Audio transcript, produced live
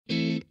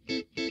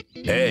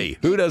Hey,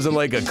 who doesn't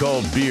like a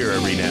cold beer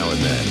every now and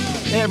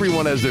then?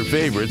 Everyone has their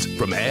favorites,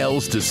 from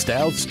ales to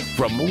stouts,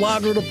 from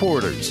lager to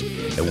porters.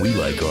 And we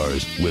like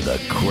ours with a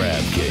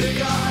crab cake.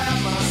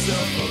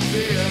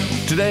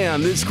 Today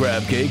on this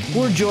crab cake,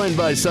 we're joined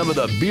by some of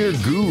the beer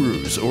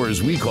gurus, or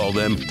as we call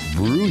them,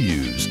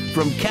 brew-yous,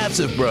 from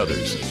Katcef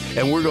Brothers.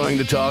 And we're going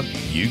to talk,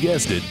 you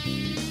guessed it,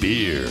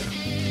 beer.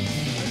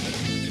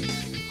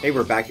 Hey,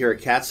 we're back here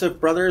at Katcef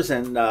Brothers,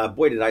 and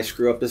boy, did I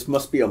screw up. This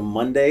must be a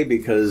Monday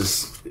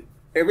because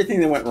everything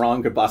that went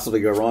wrong could possibly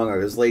go wrong. I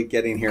was late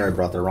getting here. I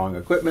brought the wrong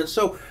equipment.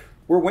 So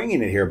we're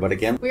winging it here, but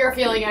again, we are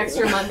feeling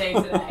extra Monday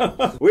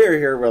today. We're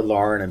here with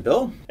Lauren and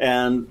Bill,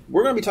 and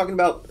we're going to be talking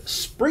about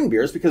spring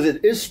beers because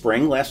it is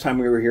spring. Last time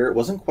we were here, it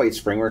wasn't quite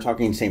spring. We were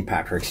talking St.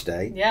 Patrick's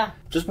Day. Yeah.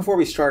 Just before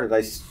we started,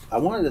 I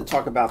wanted to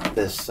talk about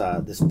this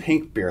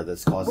pink beer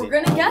that's causing. We're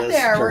going to get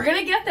there. We're going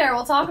to get there.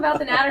 We'll talk about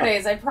the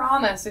Naturdays. I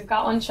promise. We've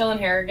got one chilling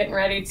here, getting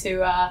ready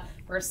to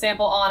for a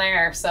sample on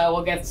air, so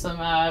we'll get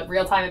some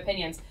real-time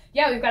opinions.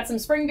 Yeah, we've got some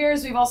spring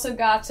beers. We've also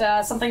got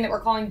something that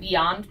we're calling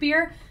Beyond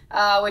Beer,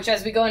 which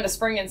as we go into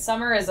spring and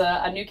summer is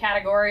a new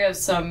category of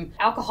some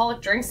alcoholic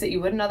drinks that you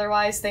wouldn't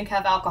otherwise think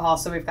have alcohol.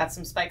 So we've got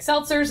some spiked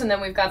seltzers, and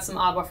then we've got some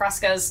Agua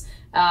Frescas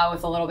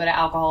with a little bit of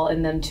alcohol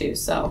in them too.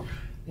 So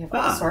we have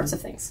all sorts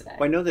of things today.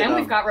 Well, I know that, and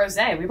we've got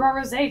rosé. We brought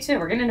rosé too.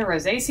 We're getting into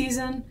rosé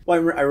season. Well,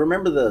 I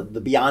remember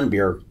the Beyond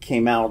Beer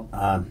came out,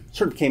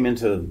 sort of came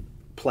into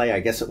play,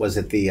 I guess it was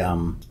at the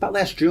about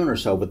last June or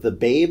so with the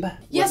Babe.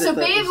 Yeah, so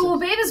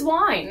Babe is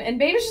wine, and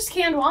Babe is just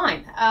canned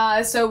wine.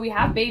 So we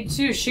have Babe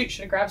too. Shoot,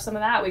 should have grabbed some of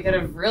that. We could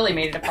have really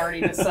made it a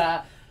party this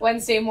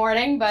Wednesday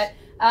morning, but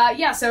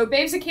yeah, so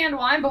Babe's a canned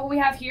wine, but what we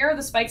have here are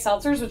the spiked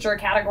seltzers, which are a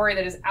category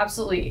that is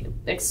absolutely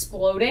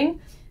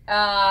exploding.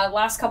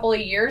 Last couple of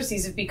years,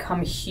 these have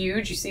become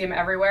huge. You see them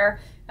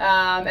everywhere.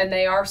 And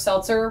they are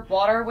seltzer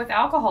water with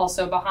alcohol.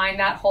 So behind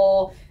that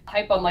whole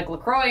hype on like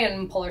LaCroix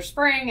and Polar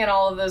Spring and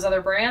all of those other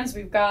brands,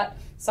 we've got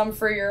some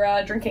for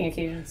your drinking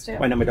occasions too.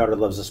 I know my daughter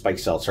loves a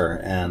spiked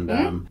seltzer,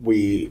 and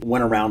we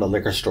went around a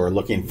liquor store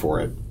looking for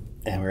it.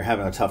 And we were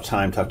having a tough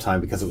time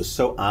because it was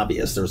so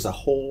obvious. There was a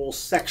whole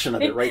section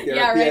of it right there,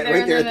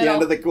 right there at the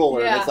end of the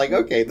cooler. Yeah. And it's like,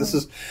 okay, this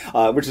is,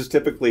 which is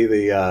typically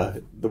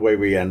the way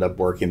we end up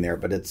working there.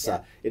 But it's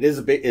it is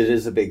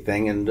a big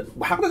thing. And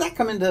how did that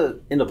come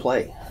into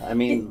play? I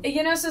mean,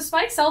 so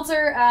spiked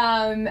seltzer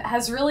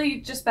has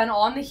really just been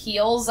on the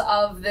heels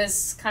of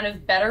this kind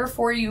of better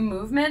for you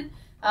movement.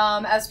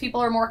 As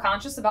people are more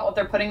conscious about what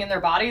they're putting in their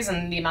bodies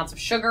and the amounts of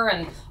sugar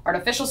and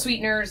artificial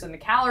sweeteners and the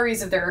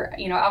calories of their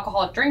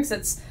alcoholic drinks,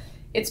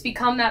 it's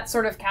become that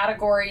sort of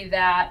category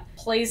that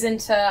plays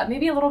into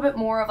maybe a little bit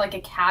more of like a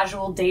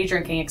casual day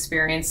drinking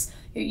experience.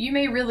 You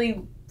may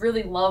really,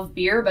 really love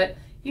beer, but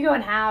you go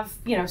and have,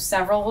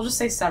 several, we'll just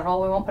say several,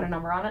 we won't put a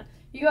number on it.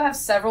 You go have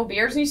several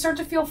beers and you start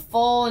to feel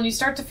full and you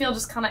start to feel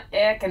just kind of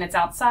ick, and it's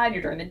outside,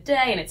 you're during the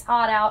day and it's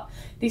hot out.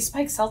 These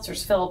spiked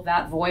seltzers fill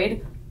that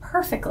void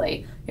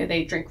perfectly.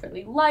 They drink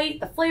really light,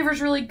 the flavor's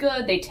really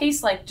good, they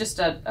taste like just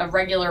a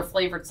regular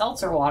flavored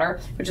seltzer water,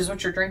 which is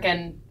what you're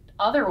drinking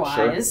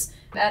otherwise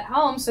at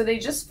home. So they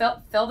just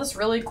fill this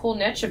really cool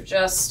niche of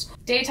just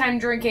daytime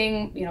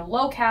drinking,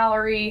 low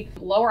calorie,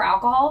 lower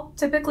alcohol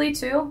typically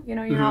too.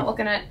 You're not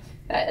looking at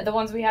the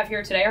ones we have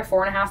here today are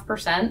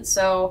 4.5%.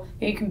 So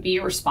you can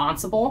be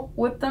responsible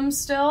with them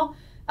still.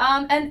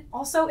 And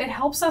also it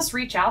helps us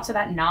reach out to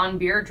that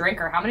non-beer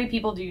drinker. How many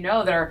people do you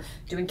know that are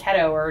doing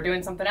keto or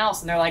doing something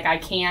else and they're like, I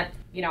can't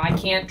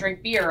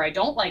drink beer. I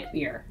don't like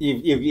beer.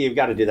 You've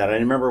got to do that. I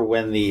remember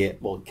when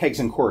Kegs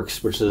and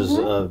Corks, which is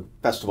a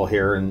festival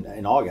here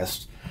in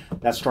August,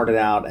 that started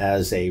out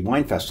as a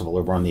wine festival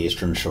over on the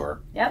Eastern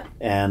Shore. Yep.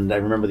 And I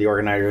remember the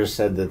organizers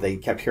said that they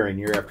kept hearing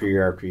year after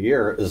year after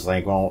year, it was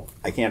like, well,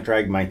 I can't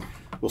drag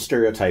we'll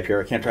stereotype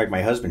here, I can't drag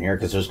my husband here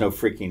because there's no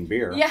freaking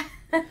beer. Yeah.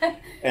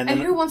 and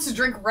who wants to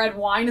drink red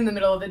wine in the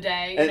middle of the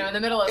day, in the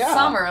middle of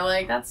summer?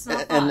 Like, that's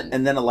not fun.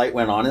 And then a light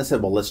went on and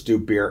said, well, let's do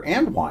beer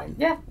and wine.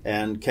 Yeah.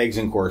 And Kegs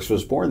and Corks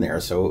was born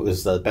there. So it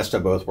was the best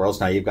of both worlds.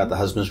 Now you've got the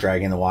husbands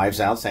dragging the wives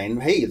out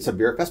saying, hey, it's a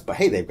beer fest, but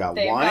hey, they've got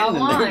wine.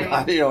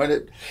 And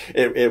and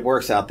it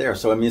works out there.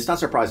 So, I mean, it's not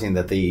surprising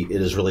that it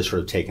is really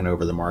sort of taken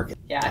over the market.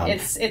 Yeah,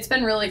 it's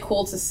been really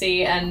cool to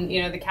see. And,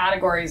 the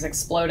category is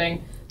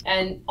exploding.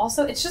 And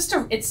also, it's just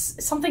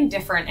it's something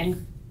different.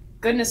 And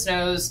goodness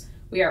knows,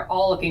 we are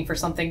all looking for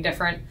something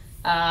different.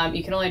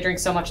 You can only drink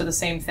so much of the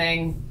same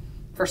thing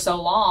for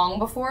so long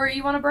before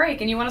you want to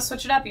break and you want to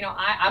switch it up.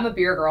 I'm a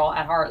beer girl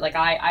at heart. Like,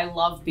 I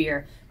love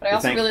beer, but I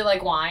also really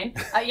like wine.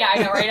 Yeah,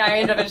 I know, right? I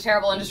end up in a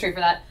terrible industry for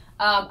that.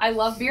 I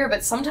love beer,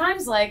 but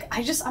sometimes,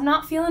 I'm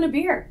not feeling a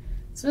beer.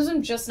 Sometimes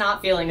I'm just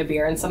not feeling a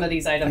beer, and some of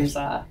these items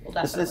will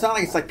definitely. It's not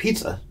like it's like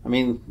pizza. I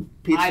mean,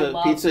 I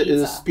love pizza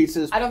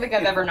is. I don't think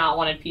I've ever not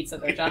wanted pizza,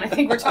 though, John. I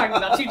think we're talking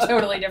about two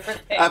totally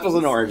different things. Apples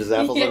and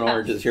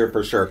oranges here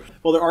for sure.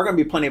 Well, there are going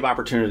to be plenty of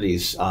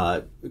opportunities.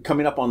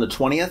 Coming up on the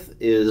 20th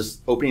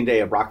is opening day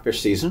of Rockfish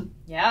season.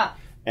 Yeah.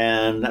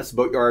 And that's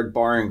Boatyard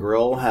Bar and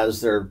Grill has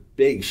their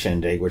big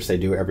shindig, which they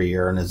do every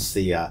year, and it's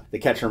the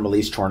catch and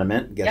release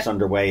tournament. It gets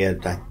underway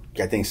at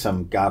I think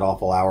some god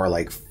awful hour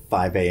like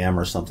 5 a.m.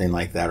 or something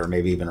like that, or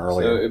maybe even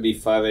earlier. So it'd be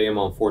 5 a.m.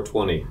 on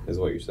 420 is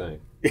what you're saying.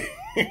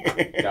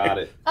 Got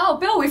it. Oh,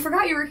 Bill, we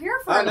forgot you were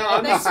here for a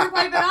minute. Thanks for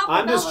piping up.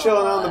 I'm just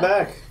chilling on the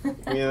back.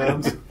 You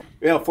know?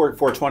 Yeah,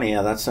 420.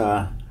 Yeah, that's.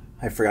 I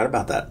forgot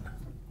about that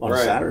on a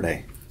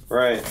Saturday.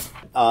 Right.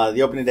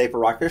 The opening day for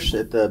Rockfish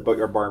at the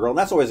Boatyard Bar and Grill. And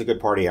that's always a good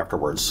party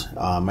afterwards.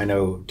 I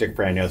know Dick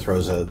Brando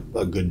throws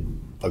a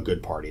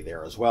good party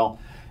there as well.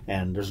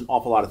 And there's an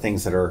awful lot of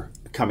things that are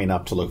coming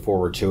up to look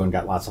forward to, and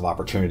got lots of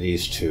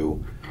opportunities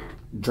to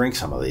drink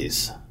some of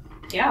these.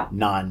 Yeah.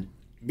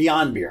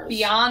 Beyond beers.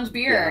 Beyond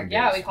beer.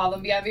 Yeah, we call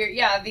them Beyond Beer.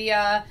 Yeah,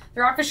 the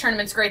Rockfish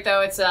tournament's great,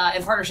 though. It's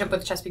in partnership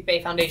with the Chesapeake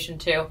Bay Foundation,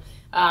 too.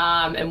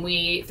 And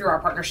we, through our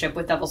partnership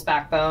with Devil's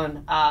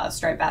Backbone,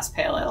 Striped Bass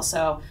Pale Ale.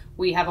 So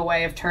we have a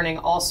way of turning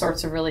all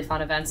sorts of really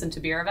fun events into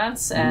beer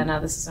events, and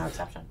this is no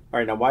exception. All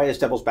right, now why is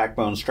Devil's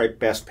Backbone Striped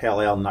Bass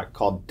Pale Ale not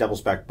called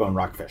Devil's Backbone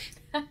Rockfish?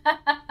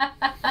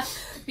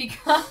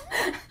 Because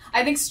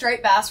I think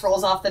striped bass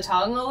rolls off the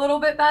tongue a little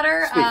bit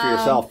better. Speak for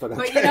yourself, but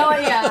okay. But you know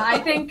what? Yeah, I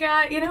think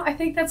I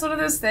think that's one of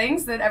those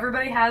things that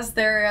everybody has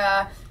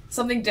their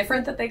something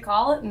different that they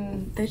call it,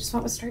 and they just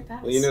went with striped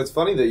bass. Well, it's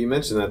funny that you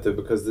mentioned that, though,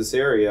 because this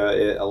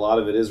area, a lot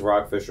of it is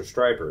rockfish or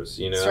stripers.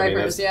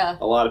 Stripers, yeah.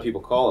 A lot of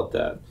people call it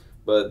that,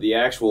 but the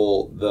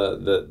actual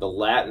the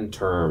Latin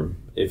term,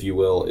 if you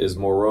will, is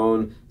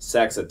Morone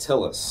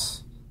saxatilis.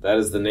 That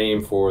is the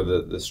name for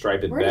the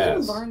striped bass. Where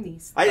did you learn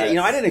these? I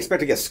didn't expect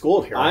to get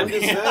schooled here. I'm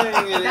just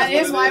saying. That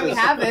is why we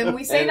have him.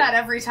 We say that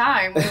every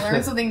time. We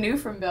learn something new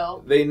from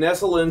Bill. They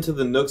nestle into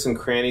the nooks and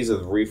crannies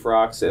of reef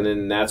rocks, and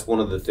then that's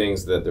one of the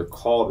things that they're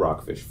called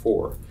rockfish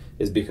for,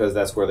 is because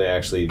that's where they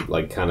actually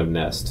kind of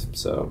nest.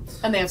 So.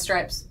 And they have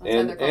stripes. That's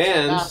why they're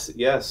called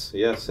striped.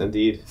 Yes,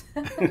 indeed,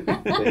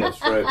 they have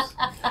stripes.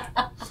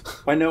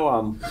 I know.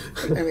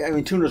 I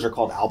mean, tuners are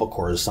called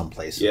albacores some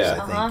places.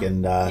 I think,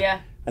 and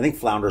I think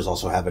flounders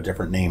also have a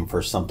different name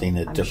for something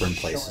at different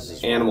places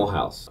as well. Animal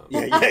House.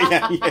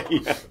 Yeah.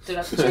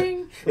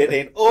 Ching. It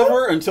ain't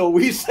over until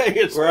we say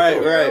it's right.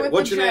 over. Right.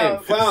 What's your name?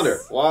 Flounder.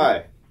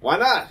 Why? Why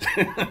not?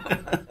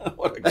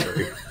 What a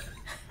great.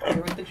 Here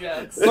with the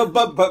jokes.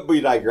 But we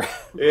digress.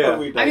 Yeah.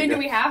 I mean, do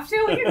we have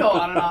to? We can go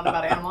on and on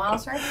about Animal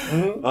House, right?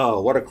 Mm-hmm.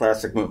 Oh, what a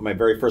classic movie. My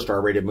very first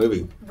R-rated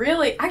movie.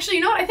 Really? Actually,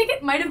 you know what? I think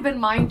it might have been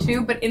mine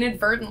too, but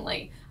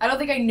inadvertently. I don't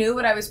think I knew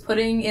what I was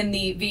putting in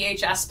the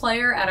VHS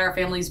player at our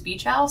family's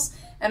beach house.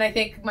 And I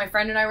think my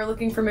friend and I were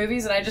looking for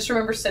movies, and I just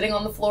remember sitting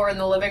on the floor in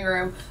the living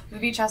room with the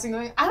beach house and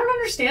going, I don't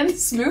understand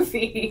this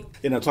movie.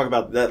 Talk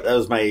about that. That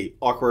was my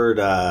awkward,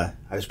 I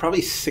was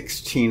probably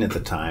 16 at the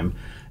time.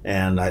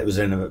 And I was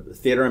in a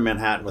theater in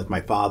Manhattan with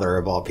my father,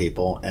 of all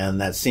people. And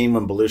that scene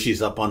when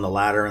Belushi's up on the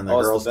ladder and the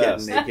girl's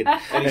getting naked.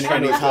 and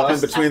he's hopping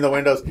between the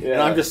windows. Yeah.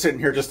 And I'm just sitting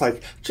here just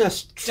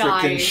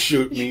freaking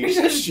shoot me. You're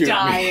just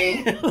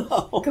dying.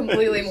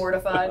 Completely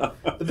mortified.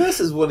 The best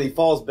is when he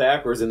falls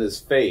backwards in his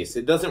face.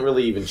 It doesn't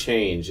really even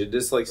change. It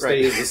just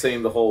stays the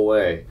same the whole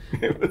way.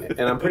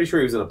 And I'm pretty sure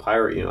he was in a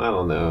pirate, I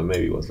don't know.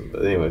 Maybe he wasn't.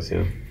 But anyways, All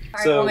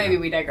right, well, maybe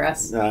we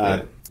digress.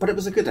 But it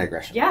was a good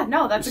digression. Yeah,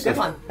 no, that's a good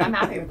one. I'm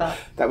happy with that.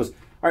 That was...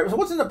 All right, so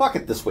what's in the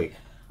bucket this week?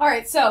 All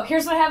right, so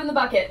here's what I have in the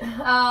bucket.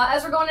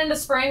 As we're going into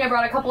spring, I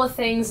brought a couple of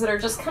things that are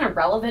just kind of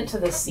relevant to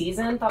this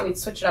season. Thought we'd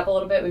switch it up a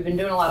little bit. We've been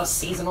doing a lot of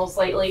seasonals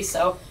lately,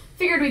 so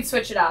figured we'd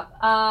switch it up.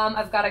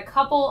 I've got a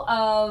couple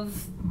of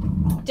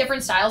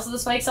different styles of the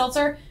spiked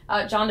seltzer,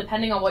 John,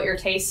 depending on what your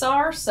tastes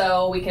are,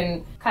 so we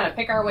can kind of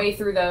pick our way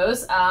through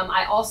those.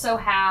 I also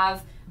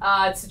have,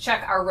 to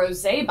check our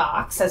rosé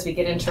box as we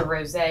get into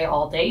rosé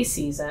all day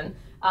season,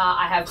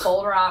 I have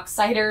Bold Rock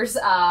Cider's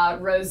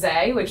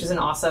rosé, which is an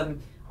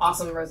awesome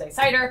rosé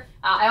cider.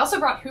 I also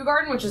brought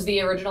Hoegaarden, which is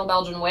the original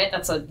Belgian wit.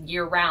 That's a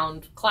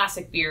year-round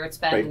classic beer. It's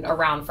been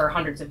around for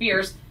hundreds of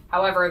years.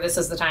 However, this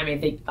is the time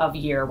of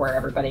year where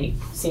everybody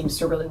seems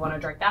to really want to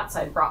drink that,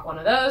 so I brought one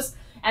of those.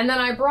 And then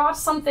I brought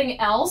something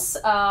else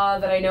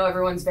that I know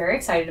everyone's very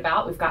excited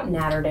about. We've got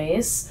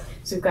Naturdays.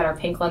 So we've got our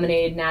pink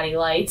lemonade Natty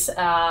Light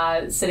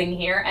sitting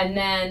here. And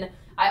then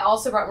I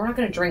also brought, we're not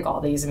going to drink all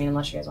these,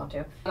 unless you guys want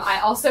to. I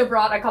also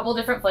brought a couple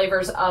different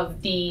flavors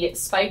of the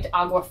spiked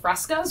Agua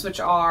Frescas, which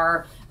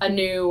are a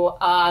new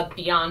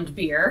Beyond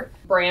Beer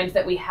brand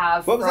that we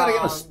have. What was that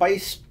again? A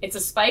spice? It's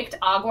a spiked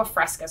Agua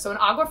Fresca. So an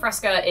Agua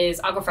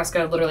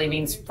Fresca literally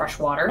means fresh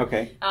water.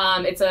 Okay.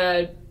 It's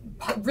a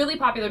really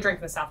popular drink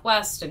in the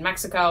Southwest, in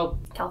Mexico,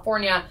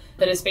 California,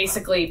 that is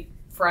basically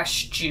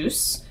fresh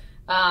juice.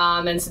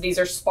 And so these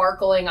are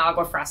sparkling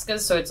Agua Frescas,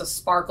 so it's a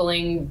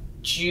sparkling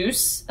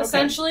juice,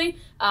 essentially,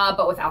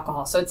 but with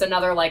alcohol. So it's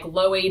another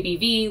low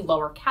ABV,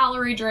 lower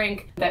calorie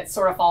drink that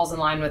sort of falls in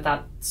line with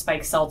that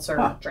spiked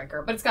seltzer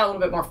drinker, but it's got a little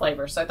bit more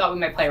flavor, so I thought we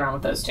might play around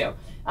with those too.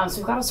 So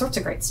we've got all sorts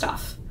of great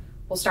stuff.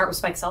 We'll start with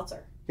spiked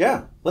seltzer.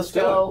 Yeah, let's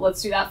do it. So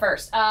let's do that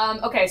first.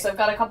 Okay, so I've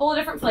got a couple of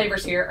different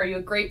flavors here. Are you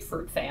a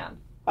grapefruit fan?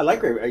 I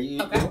like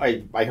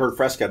grapefruit. I heard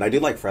Fresca, and I do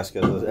like Fresca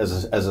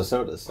as a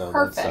soda. So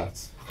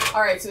perfect.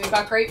 All right, so we've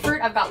got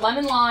grapefruit, I've got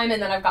lemon lime,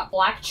 and then I've got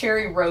black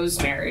cherry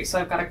rosemary. So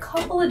I've got a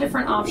couple of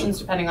different options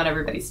depending on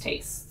everybody's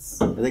tastes.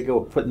 They go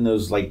putting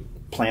those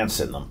plants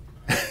in them.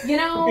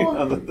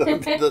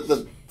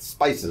 The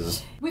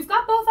spices. We've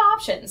got both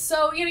options.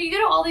 So, you go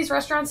to all these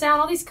restaurants now,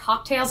 and all these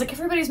cocktails, like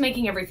everybody's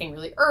making everything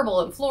really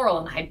herbal and floral,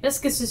 and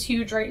hibiscus is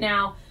huge right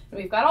now. And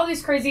we've got all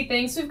these crazy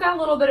things. So we've got a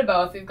little bit of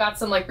both. We've got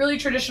some like really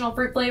traditional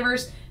fruit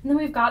flavors, and then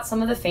we've got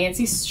some of the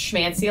fancy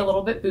schmancy, a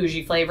little bit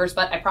bougie flavors,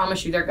 but I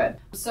promise you they're good.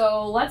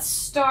 So let's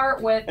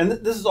start with... And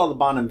this is all the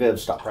Bon and Viv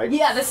stuff, right?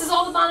 Yeah, this is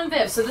all the Bon and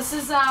Viv. So this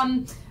is...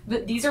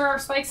 these are our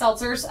spiked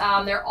seltzers.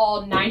 They're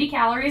all 90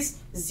 calories,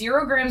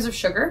 0 grams of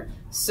sugar.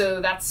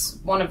 So that's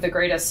one of the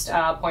greatest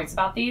points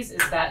about these,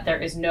 is that there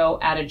is no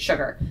added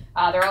sugar.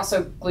 They're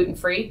also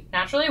gluten-free,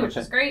 naturally, which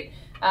is great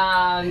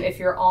if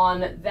you're on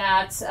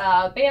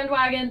that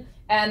bandwagon.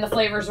 And the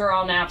flavors are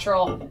all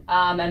natural,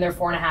 and they're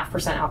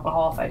 4.5%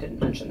 alcohol, if I didn't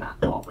mention that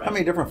already. How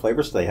many different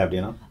flavors do they have, do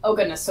you know? Oh,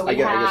 goodness. So we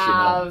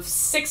have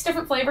 6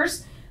 different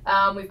flavors.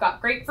 We've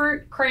got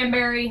grapefruit,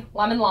 cranberry,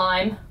 lemon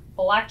lime,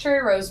 black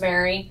cherry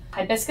rosemary,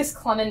 hibiscus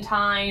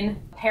clementine,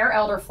 pear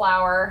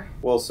elderflower.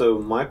 Well, so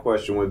my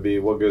question would be,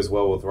 what goes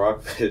well with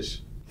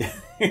rockfish? You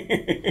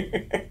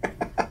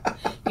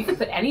could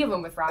put any of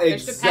them with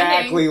rockfish,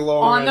 exactly, depending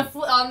Lauren.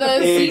 on the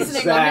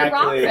seasoning on your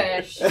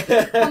rockfish.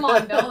 Come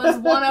on, Bill, that's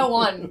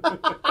 101.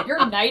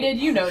 You're knighted,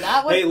 you know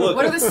that.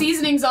 What are the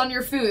seasonings on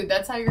your food?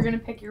 That's how you're going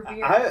to pick your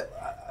beer.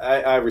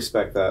 I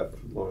respect that,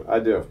 Lauren. I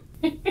do.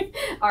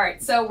 All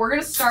right, so we're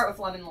going to start with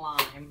lemon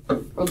lime.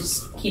 We'll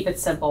just keep it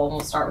simple, and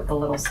we'll start with the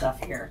little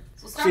stuff here.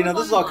 So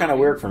this is all kind of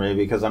weird for me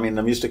because, I'm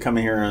used to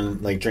coming here and,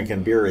 like,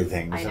 drinking beery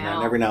things. And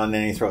then every now and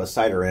then you throw a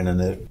cider in,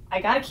 and I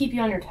got to keep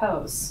you on your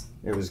toes.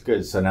 It was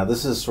good. So now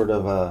this is sort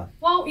of a...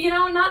 Well,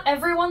 not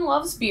everyone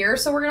loves beer,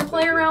 so we're going to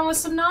play around with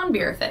some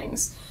non-beer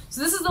things. So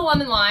this is the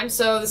lemon lime,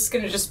 so this is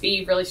going to just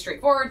be really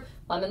straightforward.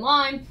 Lemon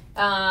lime.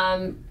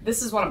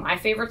 This is one of my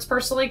favorites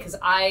personally because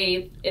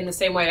in the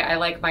same way I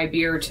like my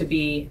beer to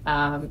be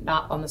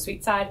not on the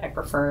sweet side. I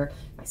prefer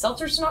my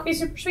seltzers to not be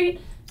super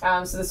sweet.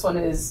 So this one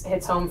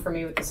hits home for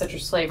me with the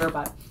citrus flavor,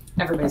 but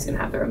everybody's going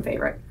to have their own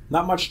favorite.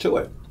 Not much to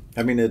it.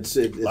 It's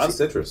a lot of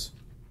citrus.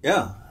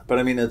 Yeah, but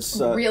it's...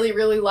 really,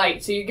 really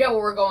light. So you get what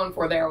we're going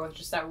for there with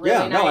just that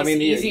really nice,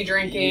 easy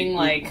drinking,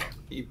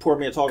 You poured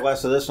me a tall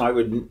glass of this, and I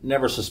would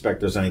never suspect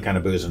there's any kind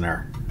of booze in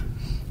there.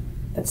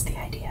 That's the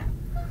idea.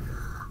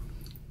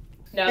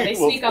 No, they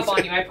sneak up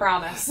on you, I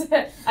promise.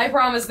 I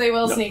promise they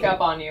will sneak up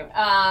on you.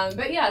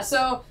 But yeah,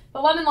 so the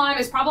lemon lime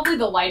is probably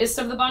the lightest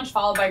of the bunch,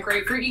 followed by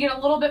grapefruit. You get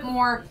a little bit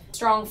more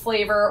strong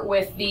flavor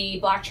with the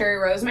black cherry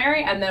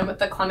rosemary, and then with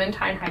the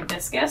clementine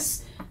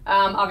hibiscus.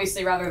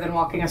 Obviously, rather than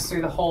walking us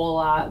through the whole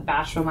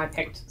batch of them, I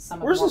picked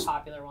some of the more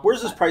popular ones.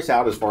 Where's this price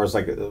out as far as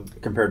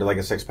compared to a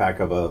 6-pack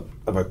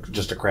of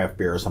just a craft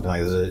beer or something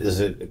like this? Is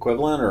it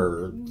equivalent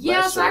or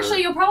less? So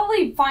actually you'll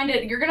probably find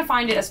it. You're going to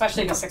find it,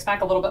 especially in a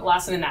 6-pack, a little bit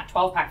less, and in that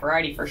 12-pack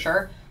variety for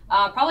sure.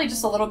 Probably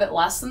just a little bit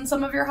less than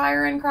some of your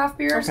higher end craft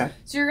beers. Okay.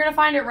 So you're going to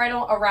find it right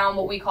around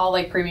what we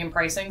call premium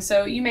pricing.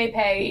 So you may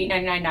pay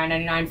 $8.99,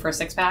 $9.99 for a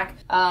 6-pack,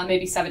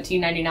 maybe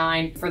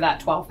 $17.99 for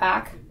that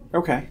 12-pack.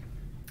 Okay.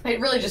 It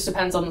really just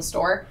depends on the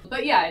store.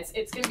 But yeah,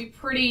 it's going to be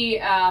pretty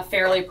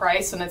fairly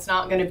priced, and it's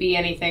not going to be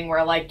anything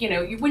where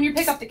when you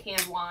pick up the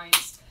canned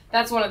wines,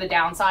 that's one of the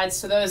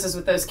downsides to those is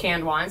with those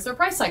canned wines, they're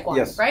priced like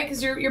wines, right?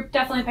 Because you're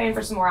definitely paying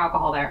for some more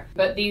alcohol there.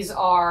 But these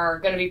are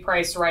going to be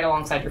priced right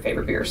alongside your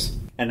favorite beers.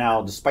 And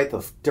now, despite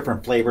the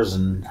different flavors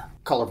and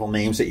colorful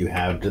names that you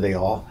have, are they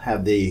all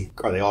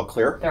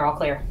clear? They're all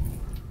clear.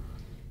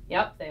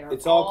 Yep, they are.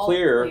 It's all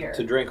clear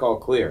to drink all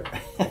clear.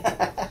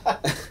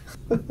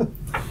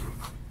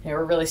 Yeah,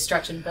 we're really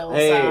stretching Bill's.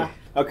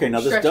 Okay,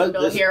 now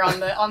Bill here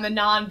on the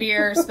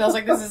non-beers. Bill's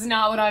like, this is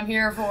not what I'm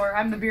here for.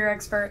 I'm the beer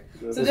expert.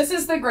 So this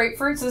is the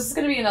grapefruit. So this is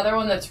going to be another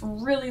one that's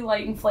really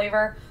light in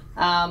flavor.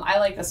 I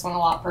like this one a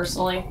lot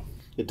personally.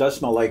 It does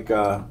smell like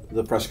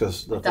the Fresca.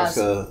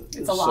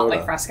 It's a lot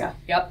like Fresca.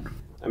 Yep.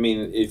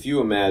 If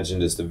you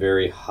imagine just a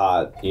very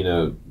hot,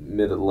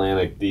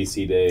 mid-Atlantic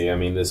DC day,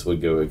 this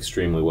would go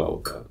extremely well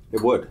with that.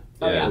 It would.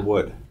 Yeah. It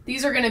would.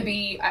 These are going to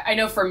be, I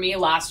know for me,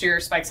 last year,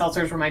 spiked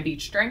seltzers were my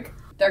beach drink.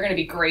 They're going to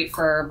be great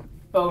for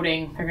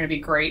boating. They're going to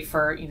be great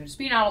for, just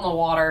being out on the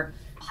water,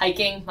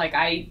 hiking.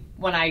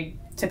 When I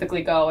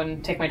typically go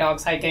and take my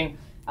dogs hiking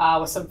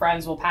with some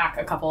friends, we'll pack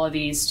a couple of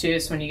these too.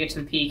 So when you get to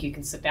the peak, you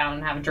can sit down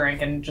and have a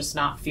drink and just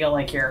not feel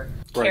like you're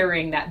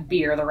carrying that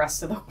beer the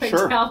rest of the way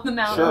down the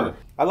mountain. Sure.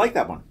 I like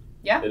that one.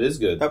 Yeah, it is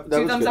good. That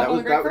was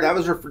good. That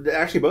was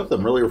actually both of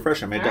them really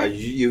refreshing.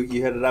 You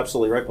hit it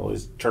absolutely right.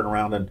 Always turn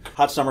around and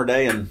hot summer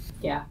day and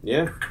yeah.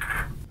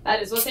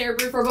 That is what they were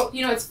brewed for. But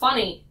it's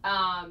funny.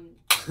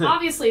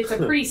 Obviously, it's a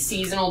pretty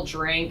seasonal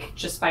drink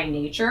just by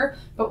nature.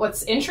 But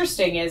what's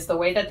interesting is the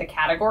way that the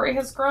category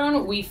has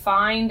grown. We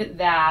find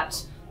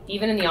that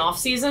even in the off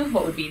season,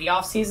 what would be the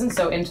off season,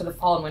 so into the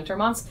fall and winter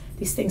months,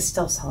 these things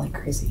still sell like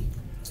crazy.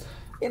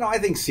 I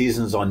think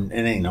seasons on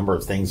any number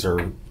of things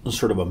are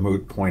sort of a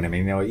moot point.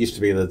 It used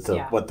to be that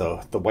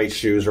the white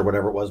shoes or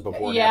whatever it was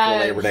before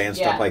after Labor Day and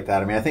stuff like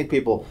that. I think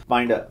people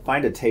find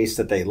a taste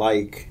that they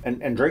like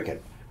and drink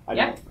it.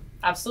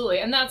 Absolutely.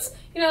 And that's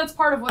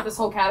part of what this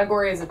whole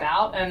category is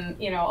about. And,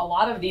 a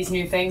lot of these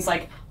new things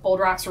like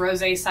Bold Rock's Rose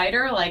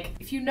Cider,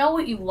 if you know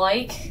what you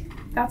like,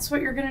 that's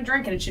what you're going to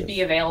drink, and it should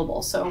be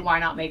available. So why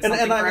not make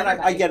something for everybody?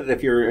 I get it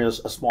if you're in a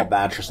small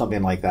batch or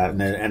something like that,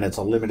 and it's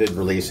a limited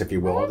release, if you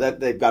will. That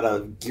they've got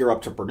to gear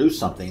up to produce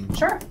something.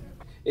 Sure.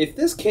 If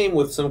this came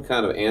with some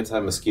kind of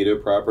anti-mosquito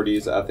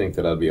properties, I think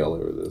that I'd be all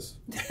over this.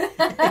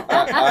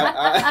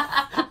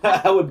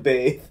 I would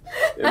bathe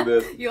in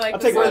this. I'll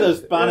take one of those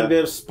Bon and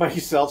Biv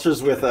spicy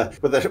seltzers with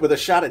a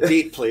shot of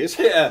DEET, please.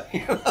 Yeah,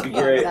 be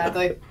great.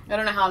 Exactly. I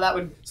don't know how that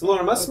would. So,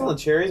 Lauren, am I smelling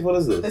cherries? What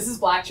is this? This is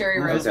black cherry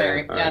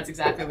rosemary. Okay. Yeah, that's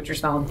exactly what you're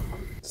smelling.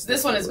 So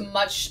this one is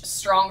much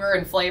stronger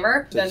in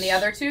flavor than the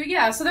other two.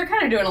 Yeah, so they're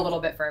kind of doing a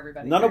little bit for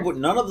everybody. None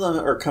of them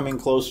are coming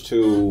close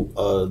to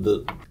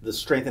the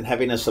strength and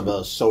heaviness of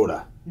a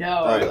soda.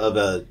 No. Of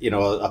a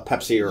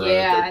Pepsi or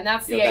and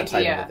that's the idea. That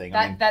type of a thing.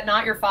 That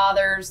Not Your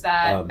Father's,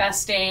 that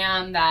Best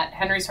Damn, that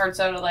Henry's Hard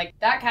Soda, like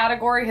that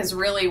category has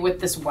really, with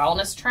this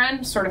wellness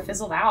trend, sort of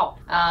fizzled out.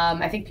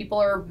 I think people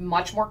are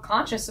much more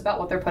conscious about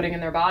what they're putting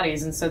in their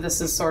bodies, and so this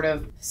has sort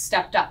of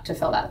stepped up to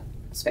fill that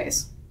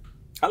space.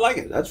 I like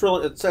it. That's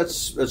really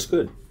that's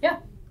good. Yeah,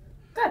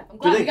 good. I'm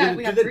glad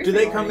we got three. Do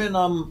they come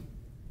in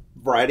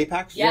variety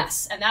packs?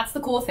 Yes, and that's the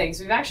cool thing.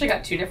 So we've actually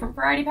got 2 different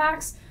variety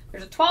packs.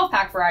 There's a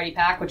 12-pack variety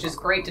pack, which is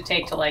great to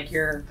take to like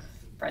your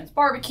friend's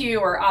barbecue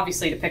or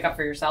obviously to pick up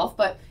for yourself,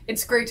 but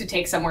it's great to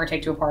take somewhere,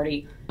 take to a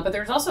party. But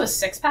there's also a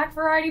 6-pack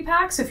variety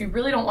pack, so if you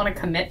really don't want to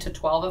commit to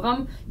 12 of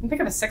them, you can pick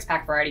up a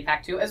 6-pack variety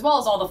pack too, as well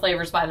as all the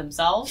flavors by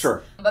themselves.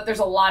 Sure. But there's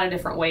a lot of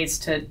different ways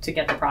to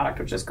get the product,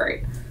 which is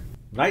great.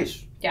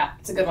 Nice. Yeah,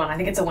 it's a good one. I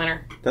think it's a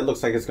winner. That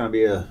looks like it's going to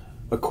be a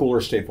cooler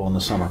staple in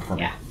the summer for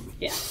me.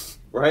 Yeah.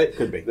 Right?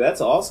 Could be.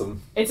 That's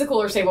awesome. It's a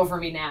cooler staple for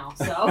me now,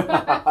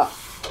 so...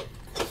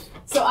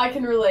 So I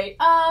can relate.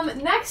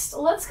 Next,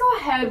 let's go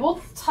ahead.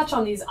 We'll touch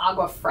on these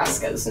Agua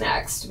Frescas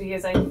next,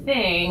 because I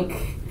think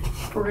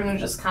we're going to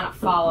just kind of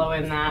follow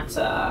in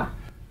that...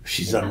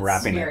 She's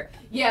unwrapping it.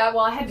 Yeah,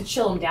 well, I had to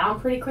chill them down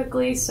pretty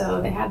quickly,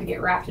 so they had to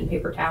get wrapped in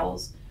paper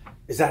towels.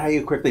 Is that how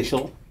you quickly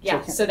chill?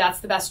 Yeah, so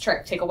that's the best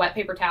trick. Take a wet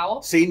paper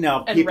towel. See, now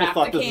people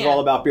thought this was all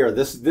about beer.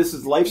 This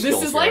is life skills.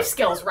 This is life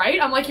skills, right?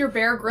 I'm like your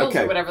Bear Grylls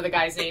or whatever the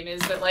guy's name is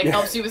that like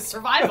helps you with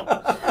survival.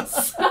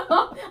 So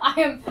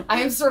I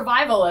am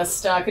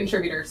survivalist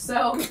contributor.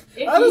 So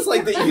I just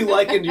like that you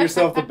likened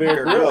yourself to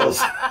Bear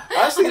Grylls.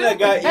 I've seen that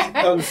guy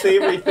eat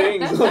unsavory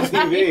things on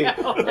TV,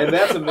 and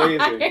that's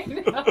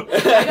amazing.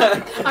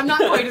 I'm not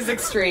quite as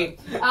extreme.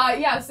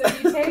 So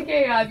you take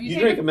a you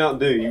drink a Mountain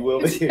Dew, you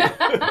will be.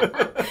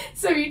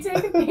 So you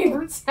take a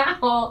paper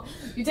towel.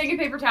 You take a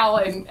paper towel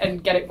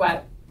and get it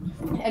wet.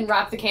 And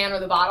wrap the can or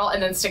the bottle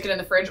and then stick it in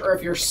the fridge. Or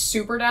if you're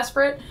super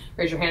desperate,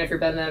 raise your hand if you're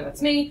Ben,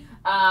 that's me.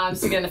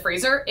 Stick it in the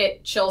freezer.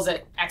 It chills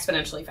it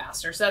exponentially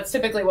faster. So that's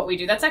typically what we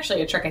do. That's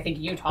actually a trick I think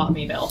you taught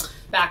me, Bill,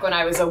 back when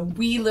I was a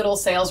wee little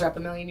sales rep a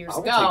million years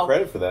ago. I'll take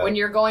credit for that. When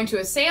you're going to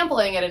a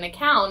sampling at an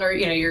account, or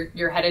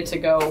you're headed to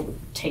go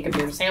take a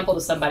beer sample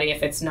to somebody,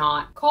 if it's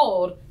not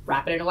cold,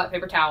 wrap it in a wet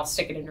paper towel,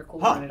 stick it in your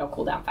cooler, and it'll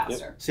cool down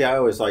faster. Yep. See, I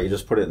always thought you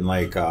just put it in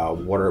like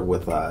water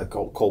with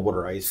cold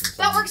water ice. And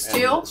that works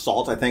too.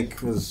 Salt, I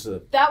think, was...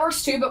 that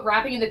works too, but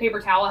wrapping in the paper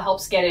towel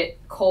helps get it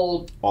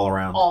cold all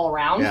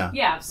around.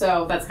 Yeah,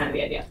 so that's kind of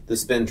the idea. The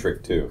spin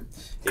trick too.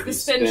 The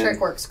spin trick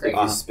works great.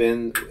 If you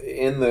spin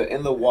in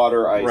the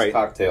water ice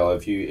cocktail,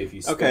 if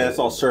you spin that's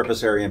all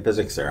surface area and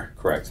physics there.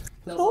 Correct.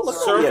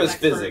 Surface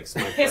physics,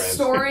 my friend.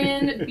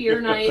 Historian, beer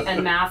night,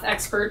 and math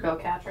expert Bill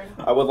Catron.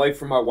 I would like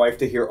for my wife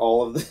to hear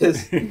all of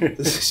this.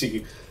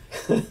 She's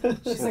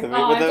like,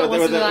 I have to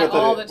listen to that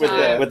all the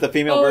time. With the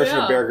female version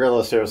of Bear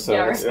Grylls here.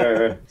 So,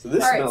 So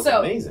this smells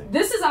amazing.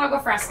 This is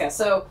Agua Fresca.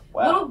 So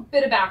a little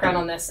bit of background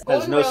on this.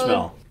 There's no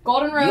smell.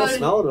 Golden Road. You don't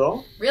smell it at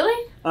all?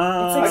 Really? It's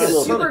like a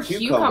super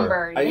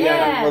cucumber.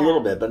 Yeah, a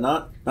little bit, but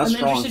not strong to me.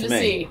 I'm interested to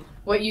see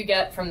what you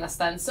get from this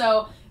then.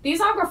 So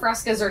these Agua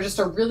Frescas are just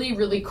a really,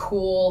 really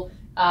cool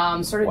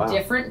sort of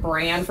different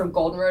brand from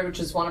Golden Road, which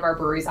is one of our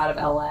breweries out of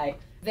LA.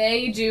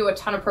 They do a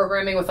ton of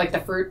programming with like the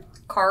fruit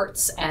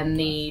carts and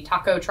the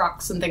taco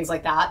trucks and things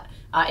like that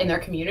in their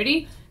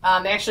community.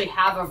 They actually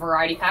have a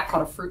variety pack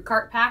called a fruit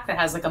cart pack that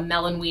has like a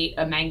melon wheat,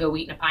 a mango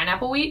wheat, and a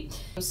pineapple wheat.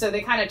 So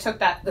they kind of took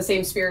the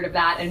same spirit of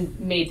that and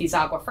made these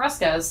Agua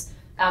Frescas.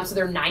 So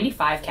they're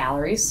 95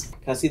 calories.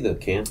 Can I see the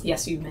can?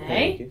 Yes, you may.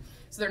 Thank you.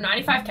 So they're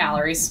 95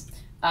 calories.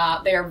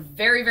 They are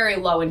very, very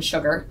low in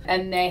sugar,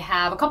 and they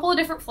have a couple of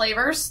different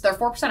flavors. They're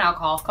 4%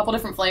 alcohol, a couple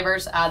different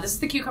flavors. This is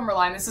the cucumber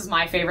lime. This is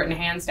my favorite, and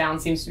hands down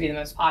seems to be the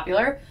most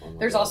popular.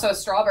 There's also a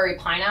strawberry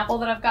pineapple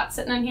that I've got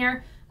sitting in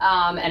here,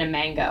 and a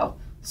mango.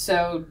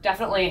 So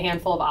definitely a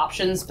handful of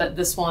options, but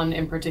this one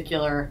in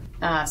particular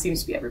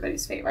seems to be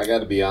everybody's favorite. I got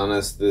to be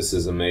honest, this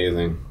is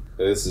amazing.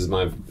 This is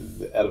out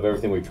of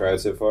everything we've tried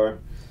so far.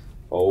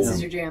 This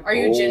is your jam. Are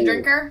you a gin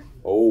drinker?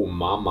 Oh,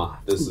 mama,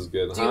 this is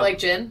good. Do you like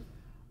gin?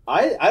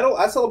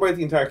 I celebrate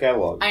the entire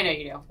catalog. I know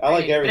you do. I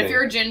like everything. But if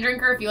you're a gin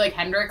drinker, if you like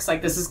Hendrick's,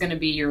 like this is going to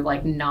be your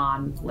like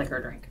non-liquor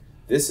drink.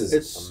 This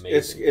is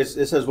amazing.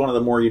 This has one of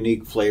the more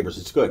unique flavors.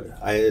 It's good.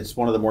 It's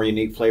one of the more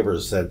unique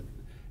flavors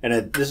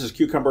this is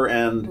cucumber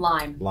and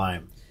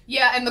lime.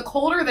 Yeah, and the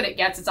colder that it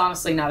gets, it's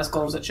honestly not as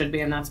cold as it should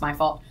be, and that's my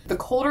fault. The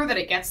colder that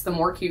it gets, the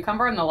more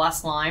cucumber and the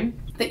less lime.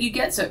 that you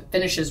get, so it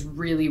finishes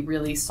really,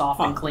 really soft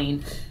and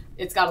clean.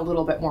 It's got a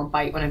little bit more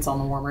bite when it's on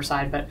the warmer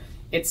side, but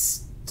it's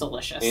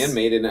delicious. And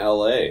made in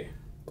L.A.,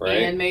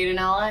 right? And made in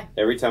L.A.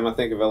 Every time I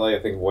think of L.A.,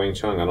 I think of Wang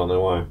Chung. I don't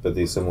know why, but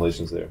the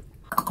assimilation's there.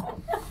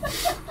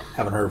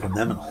 Haven't heard from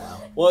them in a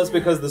while. Well, it's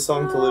because the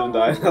song To Live and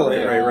Die in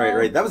L.A.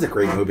 Right. That was a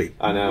great movie.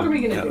 I know. What are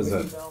we going to do with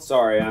you, Bill?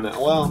 Sorry, I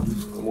know. Well,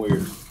 I'm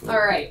weird.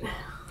 All right.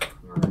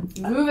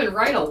 Moving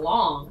right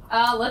along.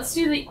 Let's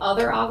do the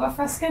other Agua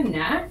Fresca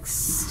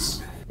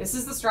next. This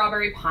is the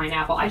strawberry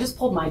pineapple. I just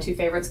pulled my two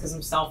favorites because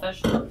I'm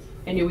selfish.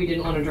 I knew we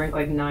didn't want to drink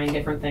like 9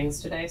 different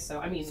things today, so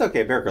I mean... It's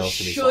okay, Bear Grylls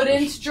should be shouldn't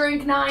selfish.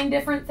 Drink 9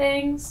 different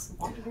things.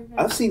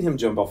 I've seen him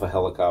jump off a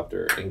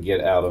helicopter and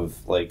get out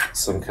of like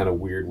some kind of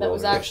weird That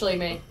was wilderness. actually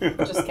me.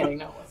 Just kidding,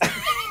 no it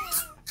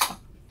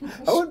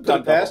wasn't. I wouldn't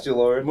put it past you,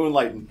 Lord.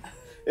 Moonlighting.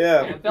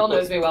 Yeah, Bill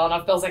knows me well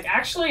enough. Bill's like,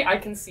 actually, I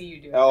can see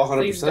you do it. Oh, 100%.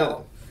 Please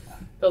don't.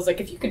 Bill's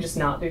like, if you could just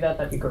not do that,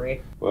 that'd be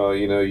great. Well,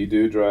 you know, you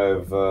do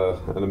drive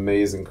an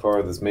amazing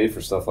car that's made for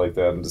stuff like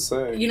that, I'm just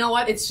saying. You know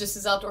what? It's just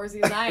as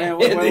outdoorsy as I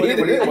am.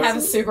 Indeed. I have a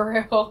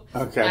Subaru.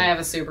 Okay. I have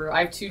a Subaru.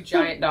 I have 2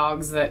 giant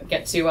dogs that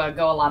get to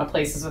go a lot of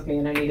places with me,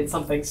 and I needed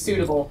something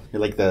suitable.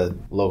 You're like the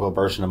local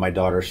version of my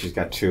daughter. She's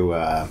got 2,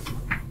 I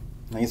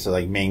think it's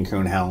like Maine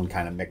Coon Hound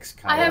kind of mix.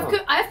 I have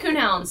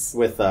coonhounds.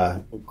 With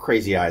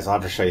crazy eyes. I'll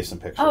have to show you some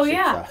pictures. Oh,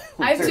 yeah.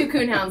 I have 2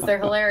 coonhounds. They're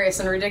hilarious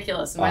and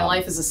ridiculous, and my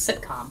life is a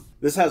sitcom.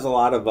 This has a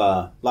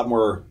lot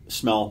more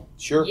smell.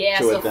 Sure. Yeah,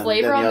 to so it than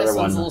flavor the on other this one's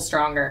one. a little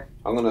stronger.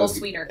 I'm a gonna little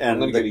sweeter. I'm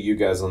going to go to you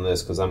guys on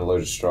this because I'm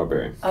allergic to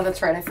strawberry. Oh,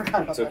 that's right. I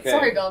forgot about It's that. okay.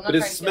 Sorry, Bill. I'm not but it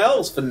trying to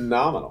smells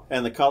phenomenal.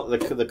 And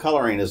the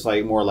coloring is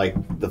like more like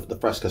the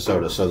Fresca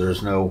soda, so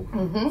there's no...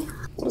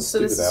 What a So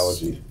stupid this-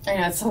 allergy. I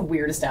know, it's the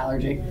weirdest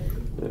allergy.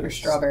 Or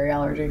strawberry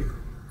allergy.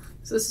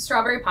 So this is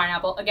strawberry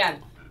pineapple. Again,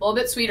 a little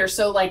bit sweeter.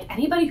 So like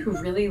anybody who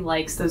really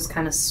likes those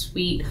kind of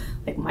sweet,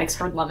 like Mike's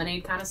Hard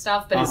Lemonade kind of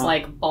stuff, but is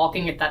like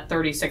balking at that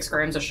 36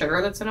 grams of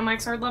sugar that's in a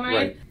Mike's Hard Lemonade,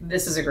 Right.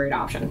 this is a great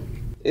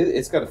option.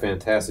 It's got a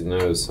fantastic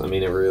nose. I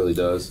mean, it really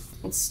does.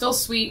 It's still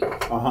sweet,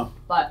 Uh-huh.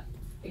 but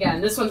again,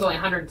 this one's only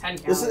 110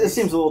 calories. It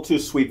seems a little too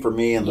sweet for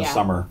me in the Yeah.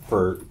 summer,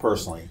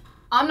 personally.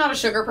 I'm not a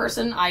sugar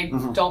person. I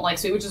don't like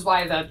sweet, which is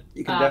why the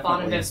You can Bon and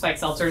definitely- Div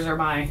Spiked Seltzers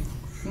are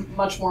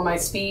much more my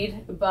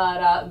speed.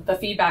 But the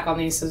feedback on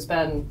these has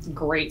been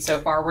great so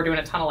far. We're doing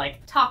a ton of like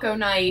taco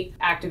night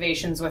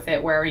activations with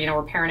it where,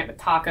 we're pairing it with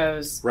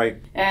tacos. Right.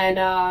 And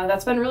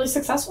that's been really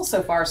successful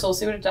so far, so we'll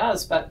see what it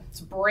does. But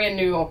it's brand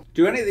new.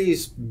 Do any of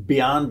these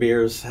Beyond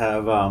beers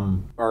have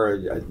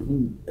are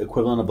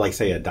equivalent of like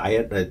say a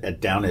diet at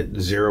down at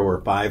 0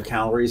 or 5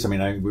 calories? I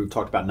mean, we've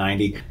talked about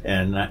 90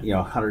 and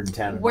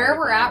 110. Where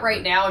we're at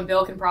right now, and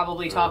Bill can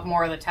probably talk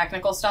more of the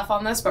technical stuff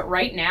on this, but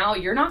right now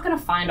you're not going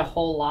to find a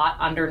whole lot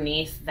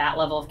underneath that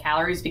level of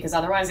calories because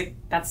otherwise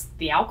that's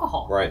the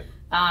alcohol. Right.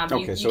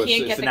 Okay, so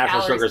it's the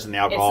natural sugars in the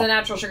alcohol. It's the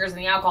natural sugars in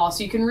the alcohol,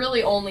 so you can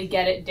really only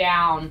get it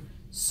down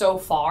so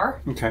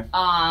far Okay.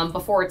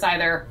 before it's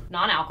either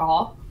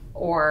non-alcohol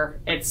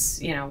or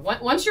it's,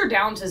 once you're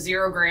down to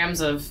 0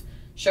 grams of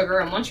sugar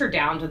and once you're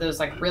down to those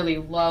like really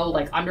low,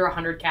 like under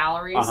 100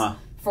 calories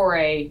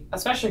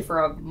especially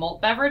for a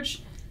malt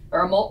beverage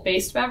or a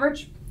malt-based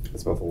beverage,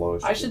 That's about the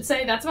lowest. I should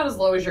say that's about as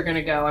low as you're going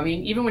to go. I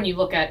mean, even when you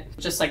look at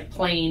just like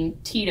plain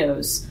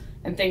Tito's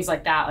and things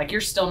like that, like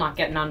you're still not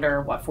getting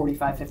under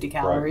 45, 50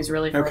 calories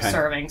really for a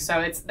serving.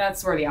 So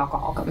that's where the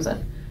alcohol comes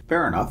in.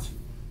 Fair enough.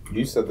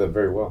 You said that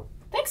very well.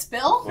 Thanks,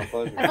 Bill. My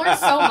pleasure. I've learned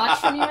so much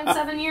from you in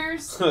 7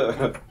 years.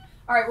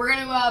 All right, we're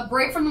going to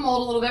break from the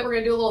mold a little bit. We're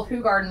going to do a little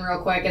Who Garden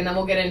real quick, and then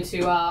we'll get into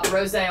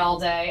Rosé all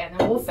day, and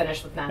then we'll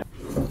finish with that.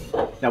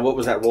 Now, what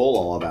was that roll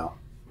all about?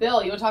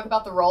 Bill, you want to talk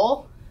about the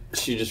roll?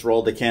 She just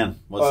rolled the can.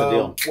 What's the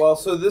deal? Well,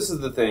 so this is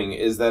the thing,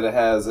 is that it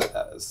has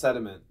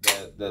sediment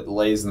that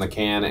lays in the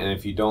can, and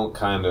if you don't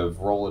kind of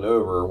roll it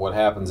over, what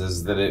happens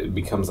is that it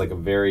becomes like a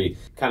very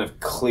kind of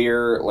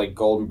clear, like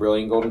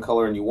brilliant golden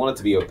color, and you want it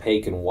to be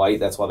opaque and white.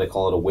 That's why they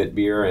call it a wit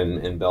beer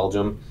in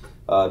Belgium.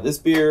 This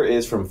beer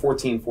is from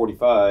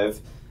 1445,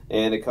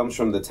 and it comes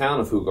from the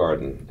town of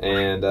Hoegaarden.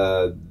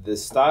 And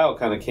this style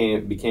kind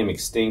of became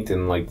extinct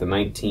in like the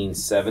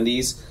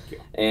 1970s,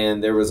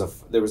 and there was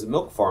a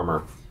milk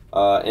farmer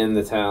in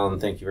the town,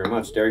 thank you very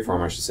much, dairy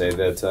farmer I should say,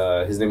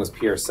 that his name was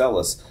Pierre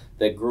Celis,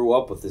 that grew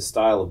up with this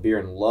style of beer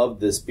and loved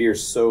this beer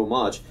so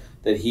much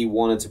that he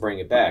wanted to bring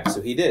it back. So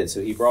he did.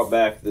 So he brought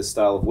back this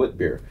style of wit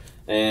beer.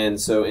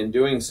 And so in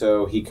doing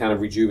so, he kind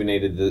of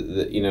rejuvenated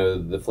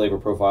the flavor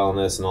profile on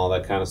this and all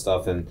that kind of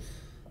stuff. And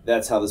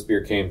that's how this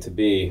beer came to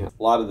be.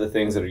 A lot of the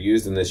things that are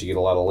used in this, you get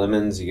a lot of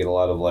lemons, you get a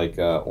lot of like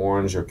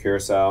orange or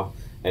curacao,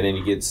 and then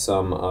you get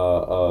some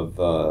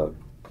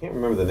I can't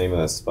remember the name of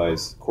that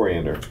spice.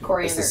 Coriander.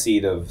 It's the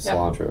seed of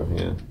cilantro.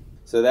 Yeah.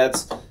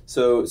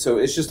 So so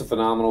it's just a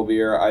phenomenal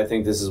beer. I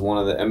think this is one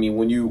of the. I mean,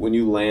 when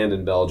you land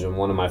in Belgium,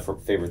 one of my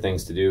favorite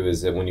things to do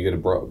is that when you go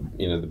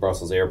to the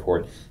Brussels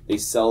airport, they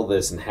sell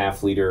this in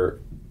half-liter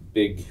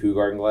big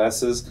Hoegaarden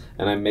glasses,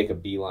 and I make a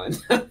beeline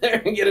down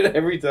there and get it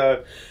every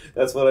time.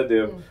 That's what I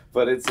do.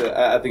 But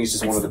I think it's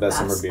just one of the best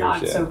summer beers.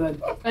 God, it's so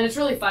good. And it's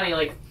really funny.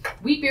 Like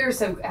wheat beers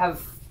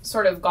have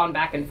sort of gone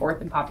back and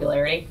forth in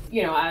popularity,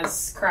 you know,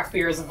 as craft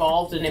beer has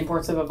evolved and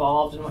imports have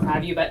evolved and what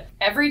have you. But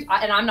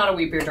and I'm not a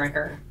wheat beer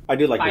drinker. I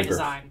do like by wheat beer.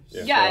 design.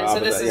 Yeah, so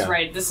this is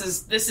right. This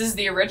is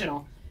the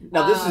original.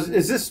 Now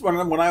is this when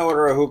I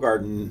order a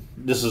Hoegaarden,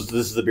 this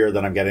is the beer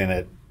that I'm getting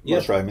at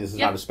most, right? I mean, this is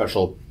not a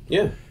special.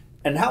 Yeah.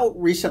 And how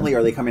recently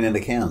are they coming into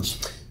cans?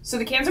 So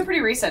the cans are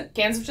pretty recent.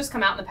 Cans have just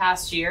come out in the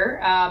past year,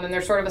 and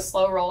they're sort of a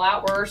slow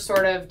rollout. We're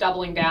sort of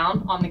doubling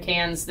down on the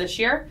cans this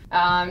year,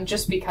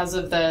 just because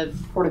of the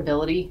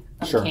portability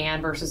of a can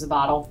versus a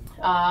bottle.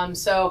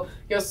 So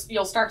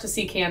you'll start to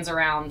see cans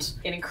around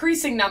in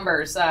increasing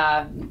numbers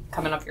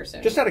coming up here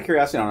soon. Just out of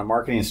curiosity, on a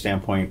marketing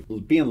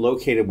standpoint, being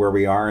located where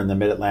we are in the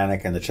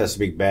Mid-Atlantic and the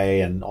Chesapeake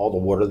Bay and all the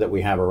water that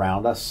we have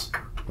around us,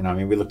 you know, I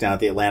mean, we look down at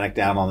the Atlantic,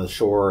 down on the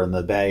shore and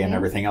the bay and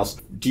everything else.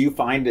 Do you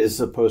find,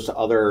 as opposed to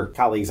other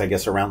colleagues, I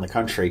guess, around the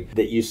country,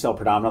 that you sell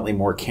predominantly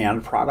more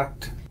canned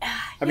product?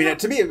 I mean,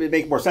 to me, it would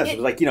make more sense.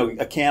 Like, you know,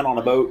 a can on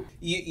a boat.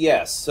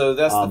 Yes. So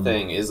that's the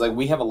thing, is like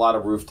we have a lot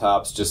of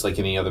rooftops, just like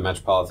any other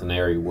metropolitan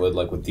area would,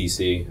 like with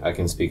DC. I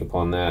can speak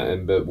upon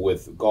that. But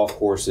with golf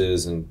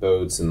courses and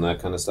boats and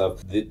that kind of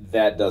stuff,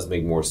 that does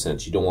make more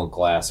sense. You don't want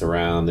glass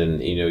around,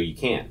 and, you know, you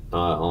can't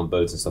on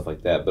boats and stuff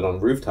like that. But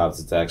on rooftops,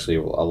 it's actually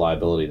a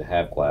liability to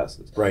have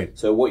glasses. Right.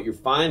 So what you're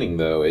finding,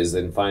 though, is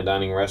in fine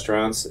dining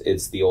restaurants,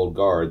 it's the old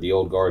guard. The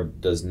old guard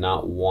does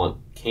not want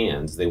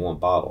cans, they want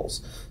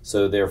bottles.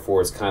 So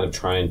therefore it's kind of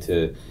trying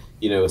to,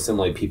 you know,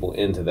 assimilate people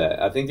into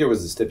that. I think there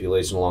was a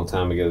stipulation a long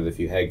time ago that if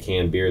you had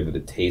canned beer that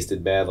it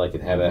tasted bad, like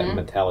it had a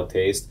metallic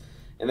taste,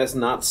 and that's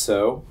not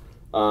so.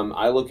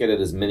 I look at it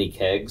as mini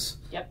kegs,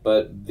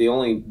 but the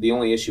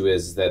only issue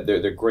is that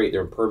they're great.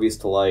 They're impervious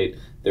to light.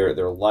 They're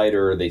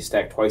lighter. They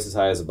stack twice as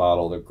high as a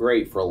bottle. They're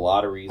great for a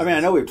lot of reasons. I mean,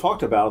 I know we've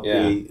talked about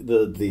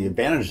the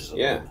advantages of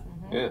it.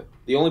 Yeah.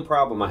 The only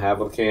problem I have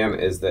with a can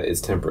is that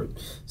it's temperate.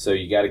 So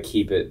you got to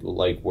keep it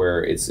like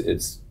where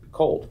it's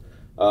cold.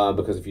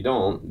 Because if you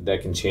don't,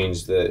 that can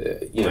change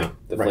the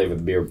flavor of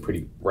the beer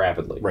pretty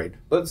rapidly. Right.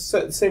 But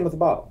it's same with the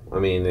bottle. I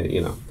mean,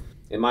 you know,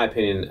 in my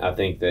opinion, I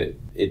think that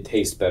it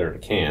tastes better in a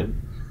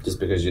can just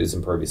because it's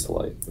impervious to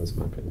light. That's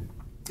my opinion.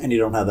 And you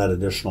don't have that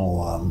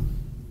additional.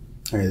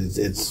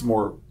 It's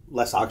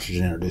less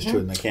oxygen introduced to it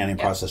in the canning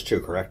process too.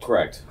 Correct.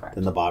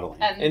 Than the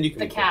bottling. And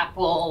the cap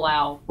will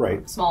allow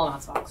small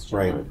amounts of oxygen.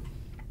 Right.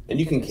 And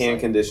you can can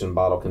condition,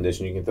 bottle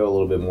condition. You can throw a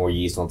little bit more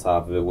yeast on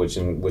top of it, which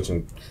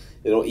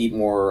it'll eat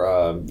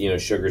more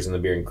sugars in the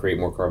beer and create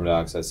more carbon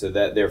dioxide. So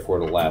that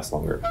therefore it'll last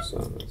longer. So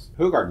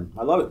Hoegaarden,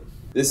 I love it.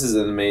 This is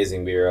an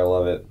amazing beer. I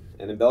love it.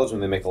 And in Belgium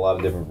they make a lot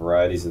of different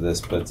varieties of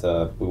this, but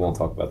we won't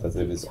talk about that.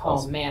 It's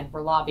awesome. Oh man,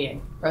 we're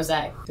lobbying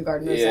Rosé.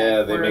 Hoegaarden Rosé.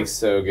 Yeah, they make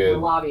so good.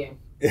 We're lobbying.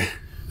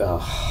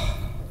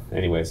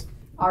 Anyways.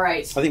 All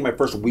right. I think my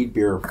first wheat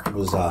beer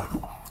was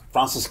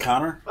Francis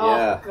Connor.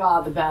 Oh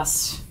God, the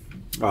best.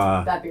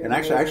 That beer. And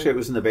actually, it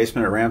was in the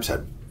basement at Ram's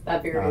Head.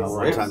 That beer is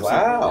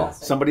wow.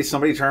 Somebody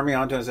turned me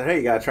on to it and said, "Hey,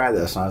 you gotta try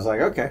this." And I was like,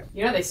 "Okay."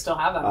 You know they still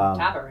have that on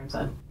tap at Ram's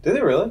Head. Do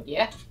they really?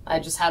 Yeah, I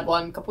just had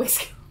one a couple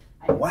weeks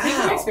ago. Wow. It's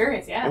a good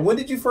experience. Yeah. And when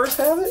did you first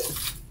have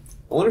it?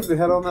 I wonder if they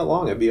had it on that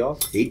long. It'd be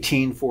awesome.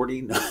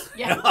 1840.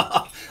 Yeah.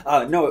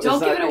 No, it Don't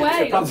give it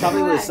away. It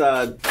probably was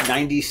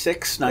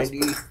 96,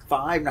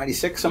 95,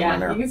 96, somewhere in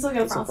there. You can still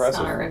get a Francis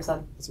Connor at Ram's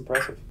Head. That's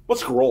impressive.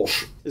 What's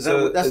Grolsch?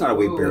 That's not a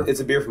wheat beer.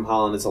 It's a beer from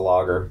Holland. It's a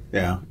lager.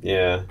 Yeah.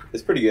 Yeah.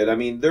 It's pretty good. I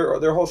mean,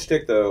 their whole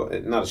shtick, though,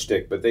 not a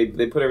shtick, but they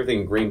put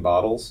everything in green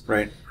bottles.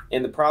 Right.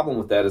 And the problem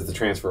with that is the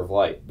transfer of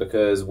light,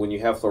 because when you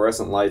have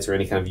fluorescent lights or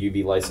any kind of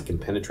UV lights that can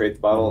penetrate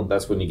the bottle,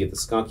 that's when you get the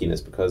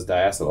skunkiness because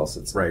diacetyl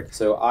sits in. Right.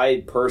 So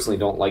I personally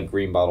don't like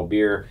green bottle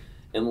beer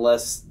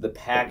unless the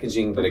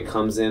packaging that it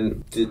comes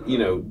in,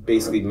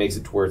 basically makes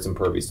it to where it's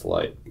impervious to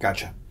light.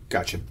 Gotcha.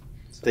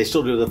 They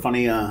still do the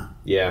funny,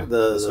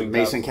 the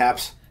Mason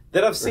caps.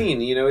 That I've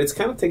seen, it's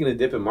kind of taken a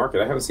dip in market.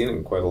 I haven't seen it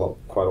in quite a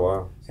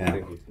while. So Yeah.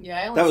 thank you.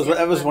 Yeah.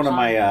 That was one of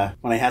my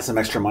when I had some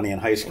extra money in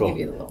high school.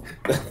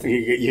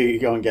 You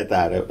go and get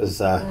that. It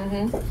was.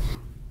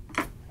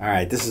 All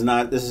right, this is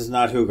not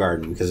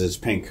Hoegaarden because it's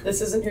pink.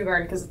 This isn't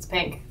Hoegaarden because it's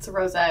pink. It's a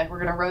rosé. We're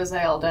gonna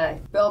rosé all day.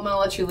 Bill, I'm gonna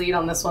let you lead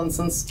on this one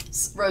since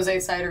rosé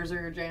ciders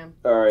are your jam.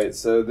 All right,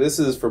 so this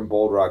is from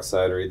Bold Rock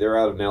Cidery. They're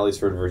out of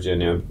Nellysford,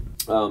 Virginia.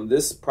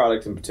 This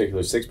product in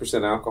particular,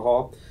 6%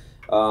 alcohol.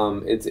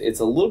 It's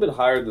a little bit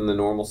higher than the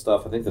normal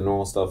stuff. I think the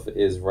normal stuff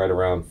is right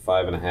around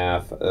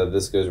 5.5.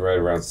 This goes right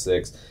around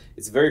 6.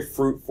 It's very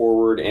fruit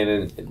forward,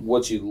 and in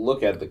what you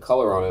look at, the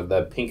color on it,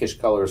 that pinkish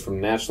color is from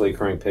naturally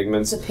occurring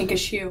pigments. It's a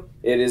pinkish hue.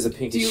 It is a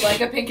pinkish. Do you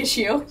like a pinkish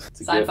hue?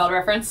 Seinfeld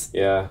reference.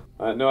 Yeah,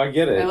 no, I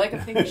get it. I like a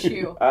pinkish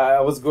hue. I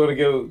was going to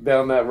go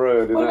down that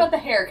road. What about the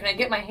hair? Can I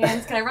get my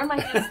hands? Can I run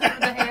my hands through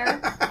the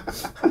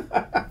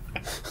hair?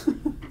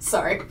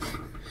 Sorry.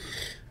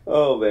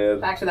 Oh,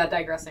 man. Back to that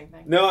digressing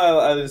thing. No,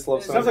 I just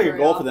love Sounds like a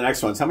goal for the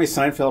next one. How many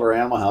Seinfeld or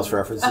Animal House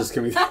references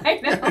can we... I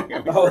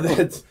know. Oh,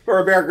 that's... Or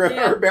a Bear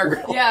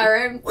Grill. Yeah,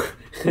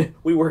 right.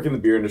 We work in the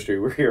beer industry.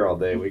 We're here all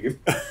day. We can...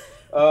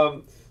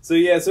 So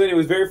anyway, it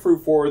was very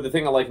fruit forward. The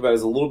thing I like about it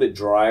is a little bit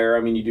drier.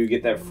 I mean, you do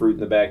get that fruit in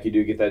the back. You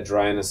do get that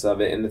dryness of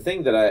it. And the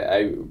thing that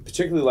I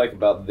particularly like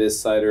about this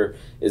cider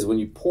is when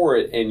you pour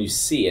it and you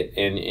see it,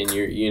 and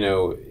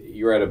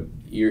you're at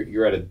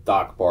a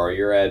dock bar,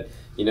 you're at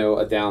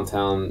a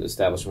downtown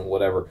establishment,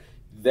 whatever.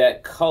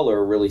 That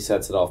color really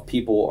sets it off.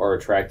 People are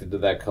attracted to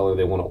that color.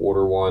 They want to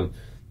order one.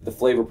 The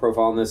flavor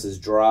profile on this is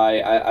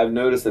dry. I've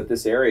noticed that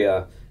this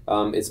area,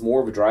 it's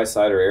more of a dry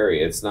cider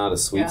area. It's not a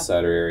sweet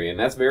cider area, and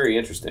that's very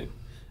interesting.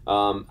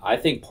 I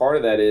think part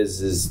of that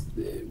is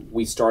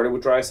we started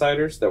with dry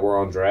ciders that were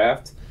on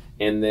draft,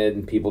 and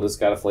then people just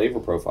got a flavor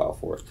profile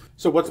for it.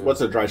 So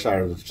what's a dry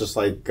cider? It's just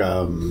like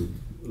a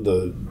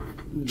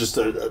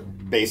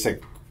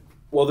basic.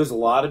 Well, there's a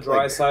lot of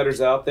dry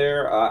ciders out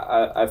there.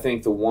 I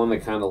think the one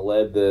that kind of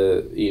led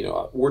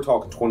we're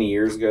talking 20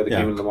 years ago that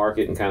came into the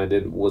market and kind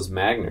of was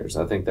Magners.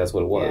 I think that's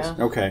what it was.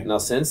 Yeah. Okay. Now,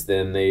 since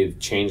then, they've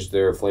changed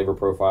their flavor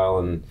profile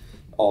and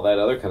all that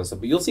other kind of stuff.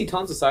 But you'll see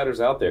tons of ciders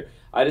out there.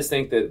 I just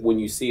think that when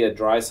you see a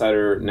dry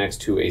cider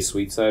next to a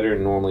sweet cider,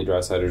 normally dry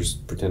ciders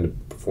pretend to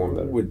perform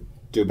better. Would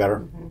do better.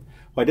 Mm-hmm.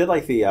 Well, I did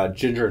like the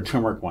ginger and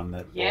turmeric one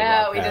that. We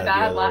did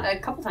that a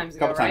couple times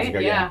ago,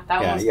 right? Yeah,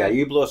 that one was good.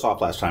 You blew us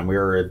off last time. We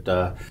were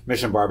at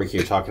Mission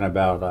Barbecue talking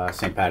about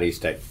St. Patty's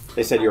Day.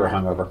 They said you were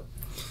hungover.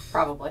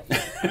 Probably.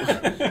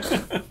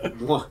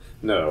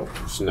 No.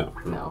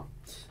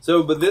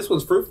 So, but this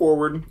one's fruit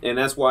forward, and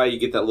that's why you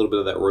get that little bit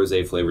of that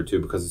rosé flavor too,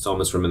 because it's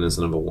almost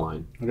reminiscent of a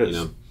wine. It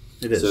is.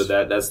 It is. So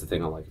that's the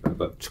thing I like about it.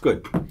 But it's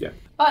good. Yeah.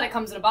 But it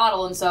comes in a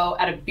bottle, and so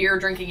at a beer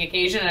drinking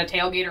occasion, at a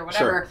tailgate or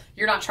whatever,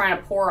 you're not trying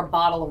to pour a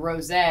bottle of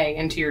rosé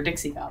into your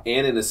Dixie cup.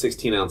 And in a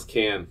 16-ounce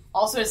can.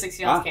 Also a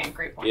 16-ounce can.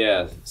 Great point.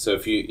 Yeah. So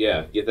if you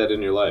get that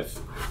in your life,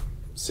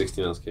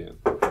 16-ounce can.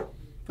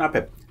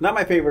 Not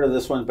my favorite of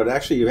this one, but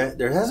actually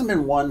there hasn't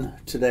been one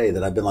today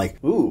that I've been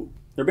like, ooh.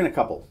 There have been a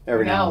couple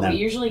every now and then. We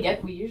usually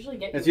get.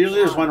 It's usually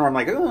there's one where I'm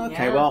like, oh,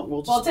 okay, well,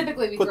 we'll just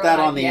typically we put that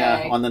on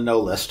the no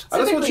list. I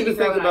just want you to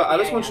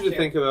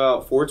think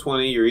about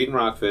 420. You're eating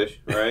rockfish,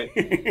 right?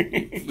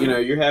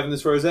 You're having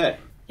this rosé.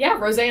 Yeah,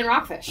 rosé and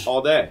rockfish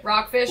all day.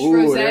 Rockfish,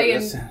 rosé,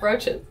 and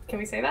broaches. Can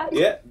we say that?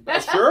 Yeah,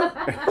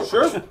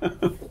 sure.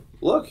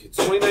 Look, it's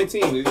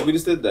 2019. We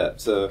just did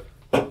that. So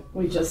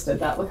we just did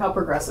that. Look how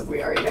progressive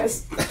we are, you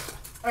guys.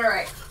 All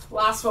right,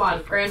 last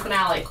one, grand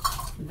finale,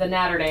 the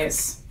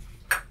Naturdays.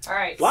 All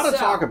right. A lot of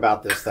talk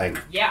about this thing.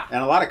 Yeah.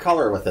 And a lot of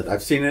color with it.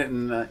 I've seen it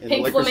in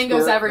Pink liquor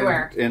flamingos store,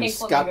 everywhere. In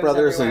Scott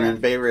Brothers everywhere. And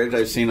in Bay Ridge.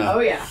 I've seen Oh,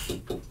 yeah.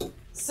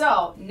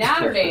 So,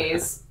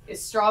 Naturdays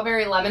is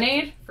strawberry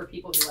lemonade for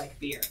people who like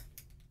beer.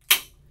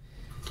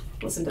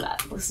 Listen to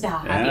that. Listen to how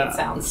happy it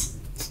sounds.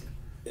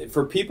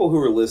 For people who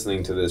are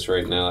listening to this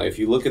right now, if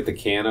you look at the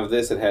can of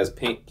this, it has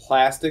pink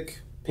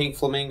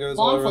flamingos.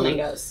 Lawn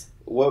flamingos.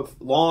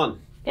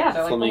 Lawn. Yeah,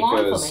 they're like the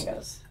lawn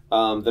flamingos.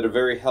 That are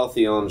very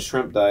healthy on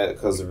shrimp diet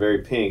because they're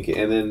very pink,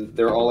 and then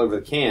they're all over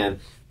the can.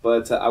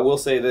 But I will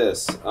say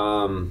this: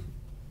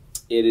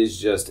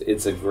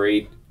 it's a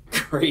great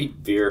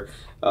beer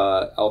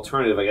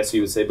alternative, I guess you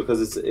would say,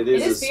 because it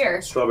is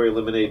beer. Strawberry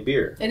lemonade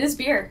beer. It is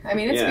beer. I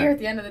mean, it's beer at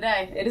the end of the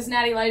day. It is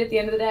Natty Light at the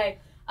end of the day.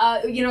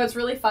 It's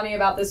really funny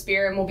about this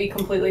beer, and we'll be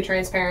completely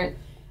transparent.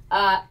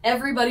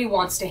 Everybody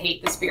wants to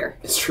hate this beer.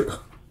 It's true.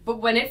 But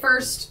when they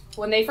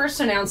first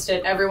announced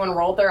it, everyone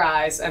rolled their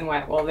eyes and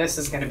went, well, this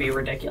is going to be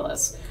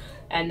ridiculous.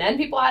 And then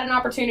people had an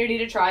opportunity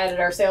to try it at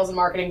our sales and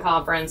marketing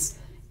conference,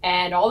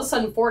 and all of a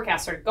sudden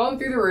forecasts started going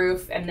through the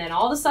roof, and then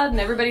all of a sudden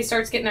everybody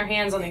starts getting their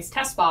hands on these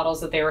test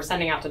bottles that they were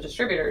sending out to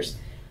distributors.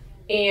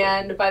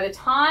 And by the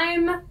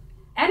time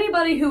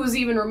anybody who was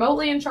even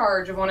remotely in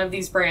charge of one of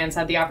these brands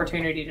had the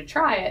opportunity to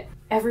try it,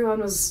 everyone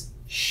was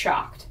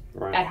shocked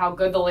at how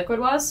good the liquid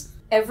was.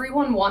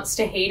 Everyone wants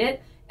to hate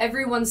it.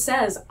 Everyone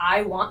says,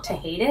 I want to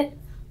hate it,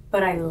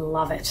 but I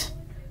love it.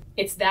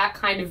 It's that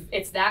kind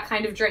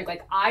of drink.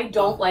 Like, I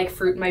don't like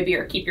fruit in my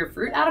beer. Keep your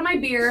fruit out of my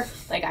beer.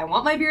 Like, I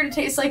want my beer to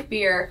taste like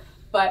beer,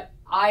 but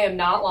I am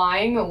not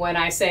lying when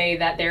I say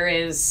that there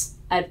is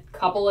a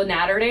couple of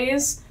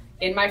Naturdays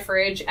in my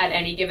fridge at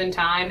any given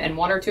time, and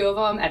one or two of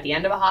them at the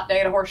end of a hot day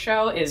at a horse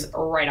show is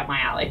right up my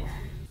alley.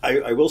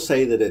 I will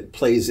say that it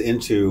plays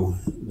into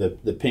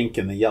the pink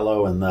and the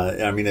yellow and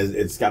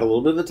it's got a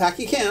little bit of the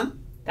tacky can.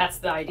 That's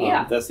the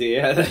idea. That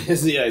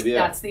is the idea.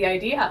 That's the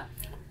idea.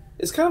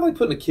 It's kind of like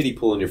putting a kiddie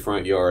pool in your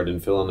front yard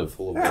and filling it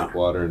full of warm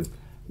water. And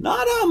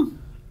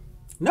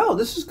no,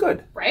 this is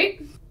good.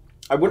 Right?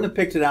 I wouldn't have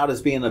picked it out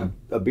as being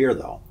a beer,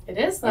 though. It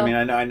is, though. I mean,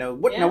 I know.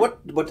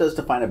 What does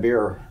define a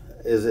beer?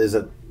 Is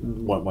it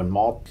when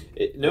malt?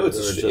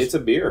 It's a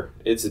beer.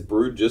 It's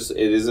brewed it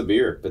is a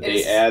beer, but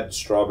they add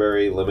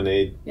strawberry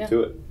lemonade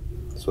to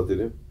it. That's what they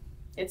do.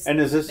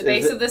 The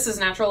base of this is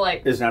natural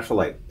light. It's natural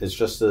light. It's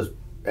just and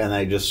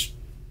they just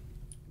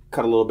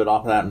cut a little bit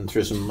off of that and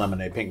threw some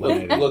pink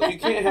lemonade. Look, you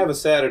can't have a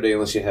Saturday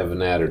unless you have a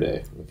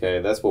Naturday.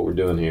 Okay, that's what we're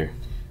doing here.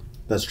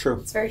 That's true.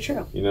 It's very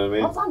true. You know what I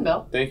mean? Well done,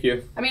 Bill. Thank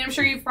you. I mean, I'm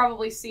sure you've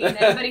probably seen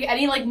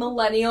any like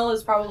millennial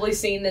has probably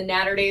seen the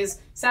Naturdays.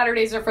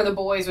 Saturdays are for the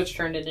boys, which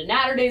turned into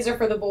Naturdays are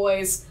for the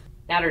boys.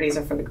 Naturdays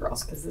are for the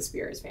girls because this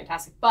beer is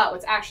fantastic. But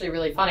what's actually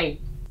really funny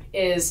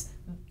is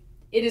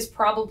it is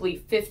probably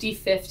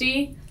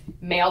 50-50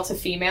 male to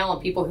female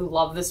and people who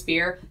love this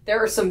beer.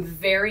 There are some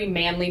very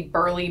manly,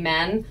 burly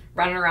men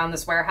running around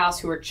this warehouse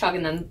who are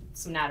chugging them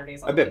some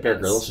Naturdays. I bet Bear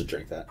Grylls should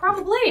drink that.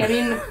 Probably. I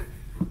mean,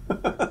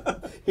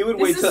 he would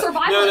wait till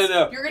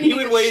no. You're going to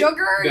get your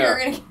sugar. No. You're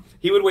going to.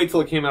 He would wait till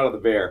it came out of the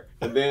bear,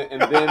 and then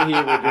he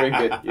would drink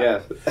it.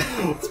 Yeah,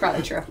 it's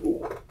probably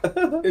true.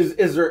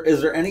 Is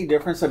there any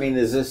difference? I mean,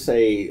 is this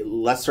a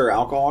lesser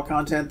alcohol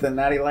content than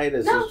Natty Light?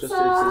 Is No, this just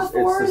it's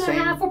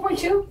 4.5,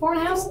 4.2, 4.2,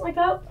 4.5, something like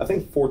that. I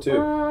think 4.2.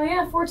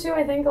 Yeah, 4.2.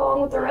 I think,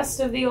 along with the rest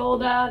of the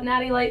old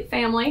Natty Light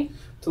family.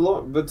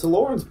 But to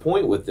Lauren's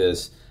point with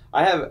this,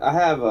 I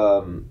have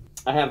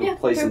a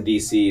place in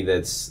DC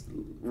that's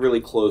really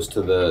close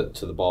to the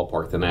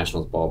ballpark, the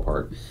Nationals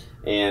ballpark,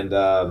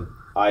 and.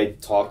 I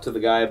talked to the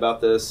guy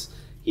about this.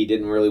 He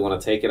didn't really want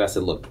to take it. I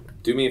said, look,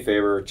 do me a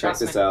favor. Check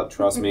this out.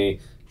 Trust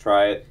me.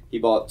 Try it. He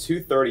bought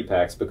 2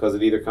 30-packs because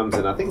it either comes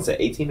in, I think it's an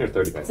 18 or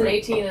 30 pack. It's an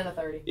 18 and a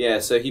 30. Yeah,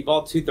 so he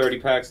bought 2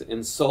 30-packs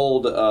and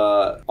sold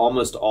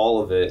almost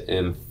all of it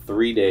in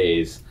 3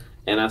 days.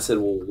 And I said,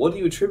 well, what do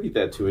you attribute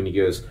that to? And he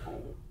goes,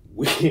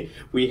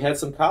 we had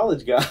some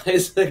college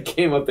guys that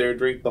came up there and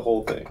drank the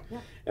whole thing. Yeah.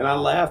 And I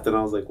laughed, and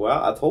I was like,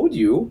 well, I told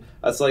you.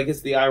 I think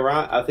it's the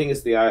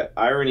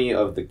irony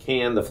of the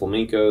can, the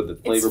flamenco, the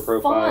flavor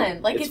profile. It's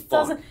fun. Like, it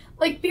doesn't...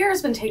 Like, beer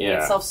has been taking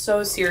itself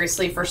so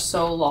seriously for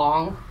so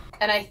long.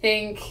 And I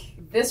think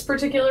this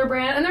particular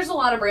brand... And there's a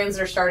lot of brands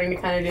that are starting to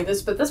kind of do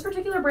this, but this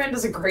particular brand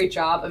does a great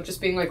job of just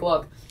being like,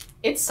 look,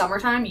 it's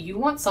summertime. You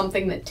want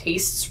something that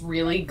tastes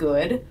really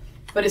good,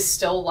 but is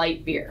still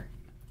light beer.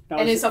 Now,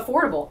 and is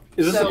affordable.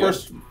 Is this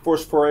the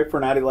first foray for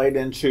Natty Light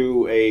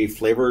into a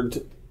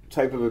flavored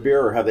type of a beer,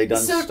 or have they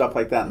done stuff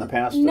like that in the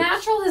past?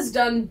 Natural has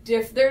done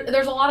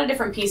there's a lot of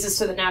different pieces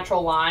to the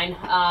Natural line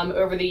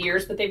over the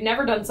years, but they've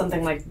never done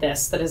something like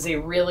this that is a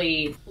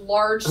really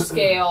large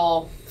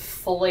scale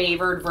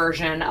flavored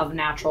version of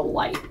Natural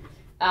Light.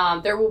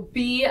 There will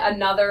be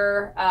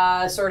another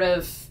sort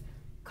of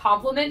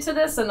complement to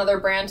this, another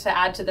brand to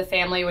add to the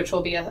family, which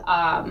will be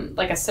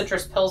like a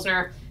citrus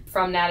pilsner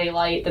from Natty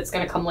Light that's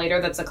going to come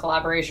later. That's a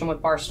collaboration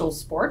with Barstool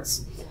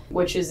Sports,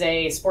 which is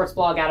a sports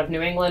blog out of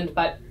New England.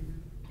 But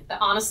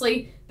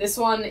honestly, this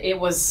one, it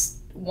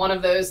was one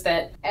of those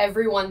that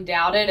everyone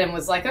doubted and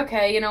was like,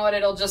 okay, you know what,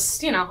 it'll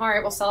just, all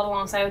right, we'll sell it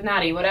alongside with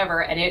Natty,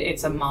 whatever. And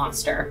it's a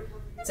monster.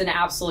 It's an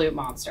absolute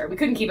monster. We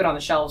couldn't keep it on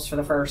the shelves for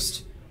the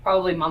first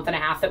probably month and a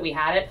half that we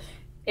had it.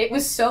 It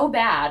was so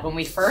bad when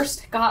we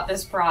first got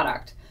this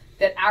product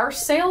that our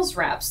sales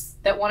reps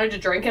that wanted to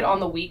drink it on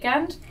the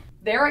weekend,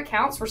 their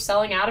accounts were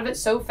selling out of it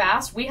so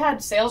fast, we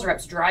had sales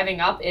reps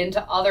driving up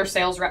into other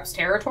sales reps'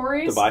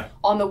 territories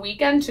on the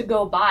weekend to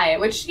go buy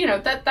it, which,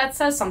 that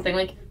says something.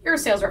 Like, you're a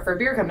sales rep for a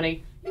beer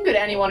company. You can go to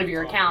any one of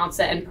your accounts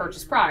and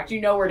purchase product. You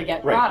know where to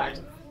get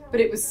product. But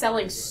it was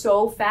selling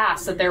so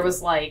fast that there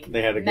was,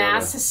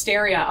 mass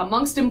hysteria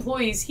amongst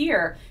employees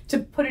here to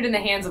put it in the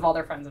hands of all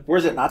their friends and family.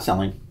 Where's it not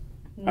selling?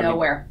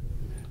 Nowhere.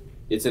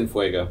 It's in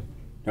Fuego.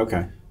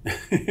 Okay.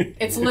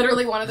 It's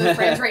literally one of those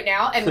brands right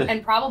now,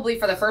 and probably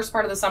for the first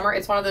part of the summer,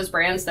 it's one of those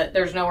brands that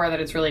there's nowhere that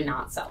it's really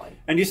not selling.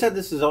 And you said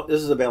this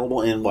is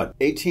available in what,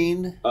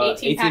 18?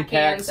 18 pack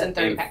cans and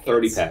 30 pack cans.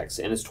 30 packs,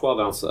 and it's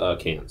 12-ounce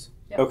cans.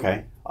 Yep.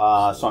 Okay.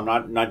 So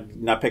I'm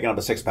not picking up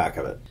a 6-pack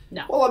of it.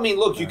 No. Well, I mean,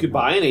 look, you could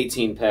buy an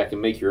 18-pack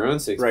and make your own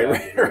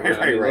 6-pack.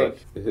 Right. Look,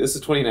 this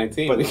is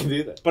 2019. But we can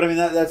do that. But I mean,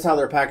 that's how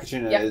they're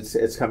packaging it. Yep.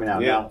 It's coming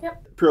out now.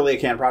 Yep. Purely a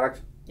canned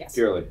product? Yes.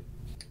 Purely.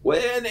 Well,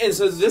 and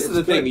so this is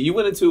the thing. You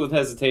went into it with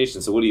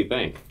hesitation, so what do you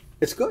think?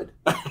 It's good.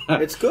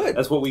 It's good.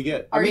 That's what we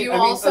get. I really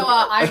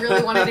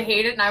wanted to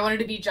hate it, and I wanted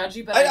to be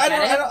judgy, but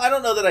I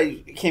don't know that I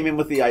came in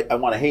with the I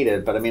want to hate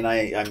it, but I mean,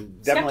 I'm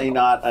definitely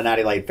not a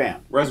Natty Light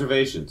fan.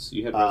 Reservations.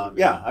 You had reservations.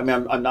 Yeah, I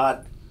mean, I'm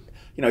not,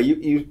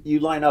 you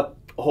line up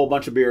a whole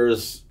bunch of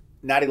beers.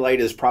 Natty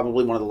Light is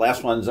probably one of the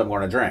last ones I'm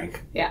going to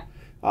drink. Yeah.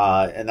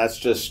 And that's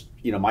just,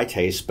 my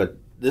taste, but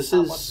this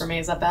is... What, for me,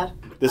 is that bad?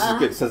 This is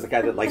good, says the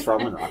guy that likes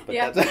Rolling Rock. But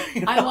yeah,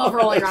 I love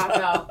Rolling Rock,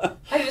 though.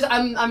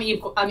 I'm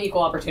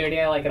equal opportunity.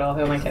 I like it all.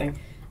 Who am I kidding?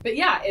 But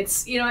yeah,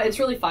 it's it's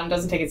really fun.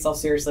 Doesn't take itself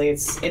seriously.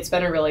 It's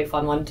been a really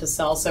fun one to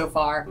sell so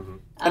far. Mm-hmm.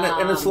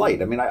 And it's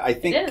light. I mean, I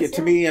think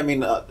to me, I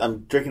mean, I'm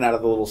drinking out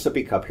of the little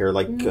sippy cup here,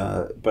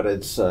 but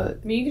it's... I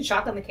mean, you can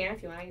shotgun the can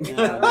if you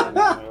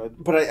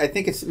want. But I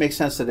think it makes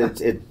sense that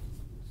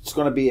it's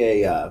going to be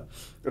a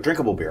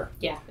drinkable beer.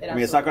 Yeah, I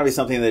mean, it's not going to be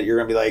something that you're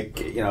going to be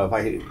like,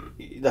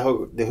 if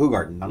the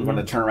Hoegaarden, I'm going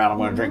to turn around, I'm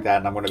going to drink that,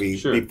 and I'm going to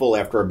be full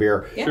after a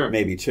beer,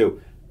 maybe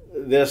two.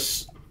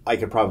 This, I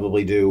could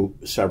probably do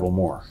several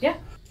more. Yeah.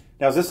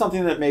 Now, is this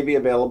something that may be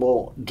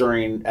available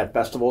at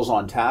festivals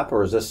on tap,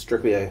 or is this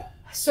strictly a...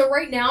 So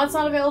right now it's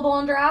not available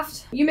on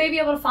draft. You may be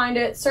able to find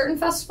it at certain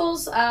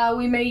festivals.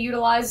 We may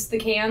utilize the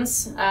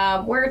cans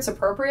where it's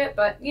appropriate,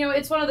 but,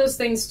 it's one of those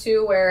things,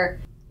 too, where...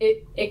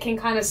 It can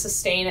kind of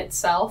sustain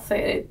itself.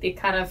 It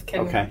kind of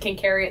can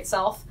carry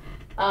itself.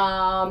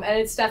 And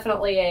it's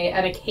definitely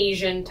an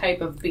occasion type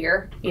of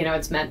beer.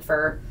 It's meant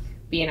for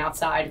being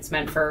outside. It's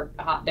meant for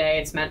a hot day.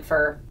 It's meant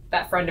for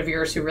that friend of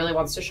yours who really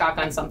wants to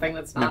shotgun something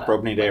that's not for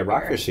opening day of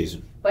rockfish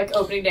season. Like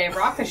opening day of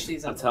rockfish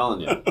season. I'm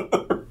telling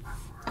you.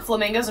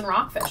 Flamingos and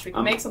rockfish. We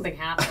can make something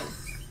happen.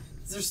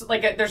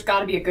 There's got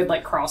to be a good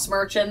cross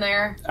merch in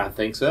there. I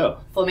think so.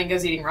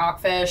 Flamingos eating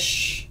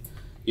rockfish.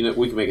 We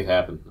can make it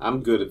happen.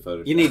 I'm good at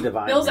Photoshop. You need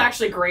Divine. Bill's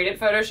actually great at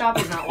Photoshop.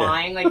 He's not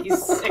lying.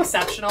 He's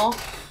exceptional.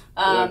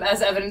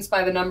 As evidenced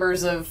by the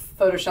numbers of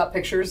Photoshop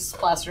pictures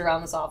plastered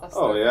around this office.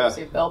 Oh, yeah.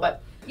 Bill,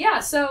 but yeah,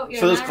 so...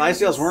 so those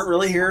Clydesdales weren't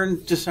really here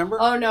in December?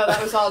 Oh, no,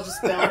 that was all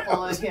just Bill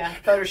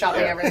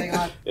Photoshopping everything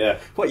on. Yeah.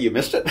 What, you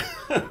missed it?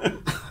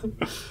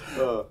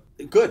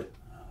 Good.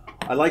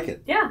 I like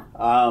it. Yeah.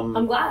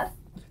 I'm glad.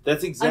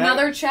 That's exactly...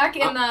 Another check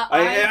in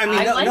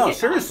the...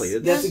 Seriously.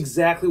 That's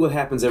exactly what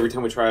happens every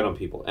time we try it on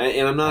people.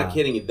 And I'm not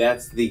kidding you.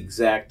 That's the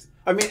exact...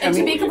 To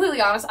be completely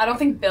honest, I don't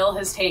think Bill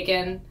has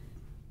taken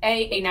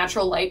a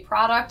natural light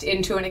product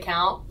into an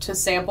account to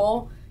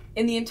sample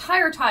in the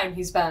entire time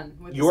he's been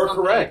with this company,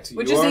 correct.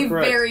 Which is a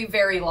very,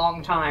 very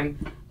long time.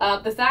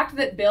 The fact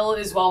that Bill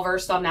is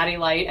well-versed on Natty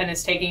Light and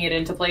is taking it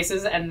into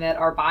places and that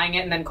are buying it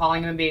and then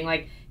calling him and being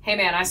like, hey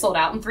man, I sold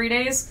out in 3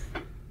 days,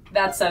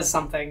 that says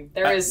something.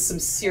 There is some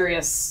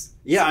serious...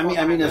 Yeah,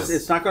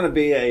 it's not going to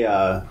be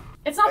a...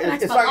 It's not the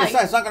next Bud Light.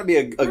 It's not going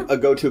to be a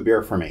go-to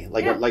beer for me.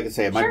 Like I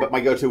say, my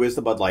go-to is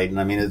the Bud Light,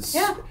 and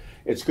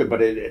it's good.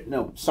 But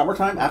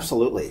summertime,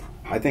 absolutely.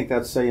 I think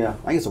that's I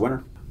think it's a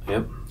winner.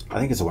 Yep. I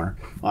think it's a winner.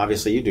 Well,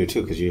 obviously, you do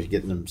too because you're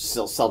getting them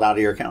sold out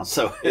of your account.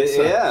 So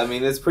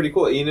it's pretty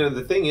cool.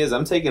 The thing is,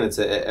 I'm taking it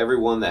to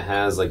everyone that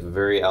has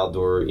very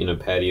outdoor,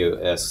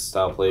 patio-esque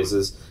style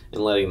places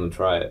and letting them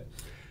try it.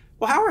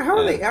 Well, how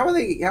are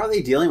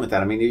they dealing with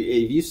that?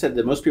 You said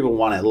that most people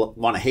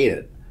want to hate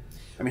it.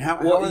 How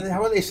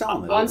are they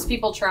selling it? Once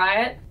people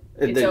try it,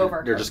 it's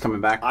over. They're just coming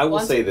back. I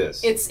will say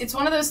this: it's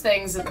one of those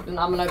things, and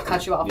I'm going to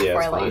cut you off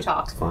before I let you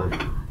talk. It's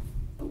fine.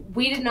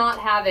 We did not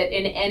have it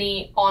in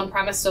any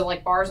on-premise, so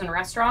bars and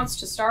restaurants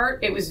to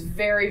start. It was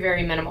very,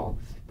 very minimal.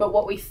 But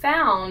what we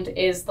found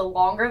is the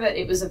longer that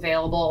it was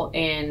available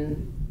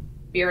in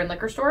beer and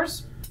liquor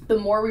stores, the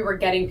more we were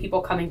getting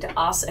people coming to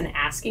us and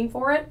asking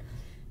for it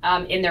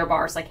in their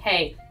bars.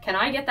 Hey, can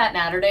I get that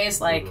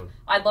Naturdays?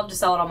 I'd love to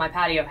sell it on my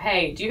patio.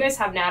 Hey, do you guys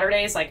have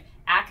Naturdays?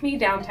 Acme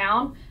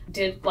downtown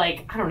did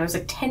it was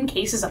 10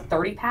 cases of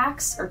 30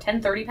 packs or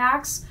 10 30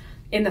 packs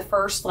in the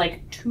first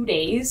 2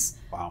 days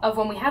of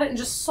when we had it and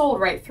just sold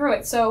right through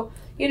it. So,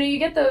 you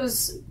get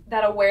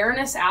that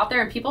awareness out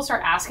there and people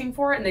start asking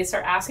for it and they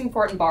start asking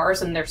for it in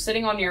bars and they're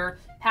sitting on your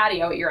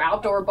patio at your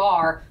outdoor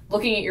bar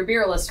looking at your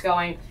beer list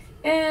going,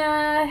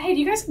 hey, do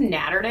you guys have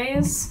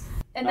Naturdays?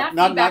 And that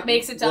feedback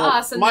makes it to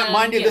us. And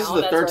mind you, this is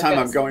the third time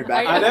I'm going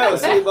back. I know.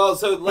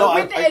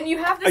 And you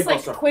have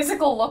this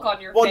quizzical look on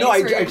your face.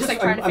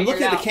 I'm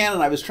looking at the can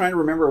and I was trying to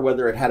remember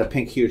whether it had a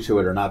pink hue to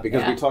it or not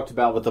because we talked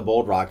about with the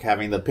Bold Rock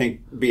having the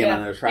pink being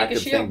an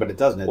attractive thing, but it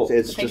doesn't.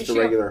 It's just a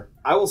regular.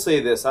 I will say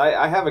this: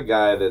 I have a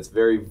guy that's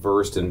very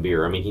versed in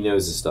beer. He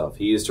knows his stuff.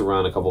 He used to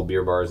run a couple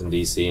beer bars in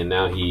D.C. and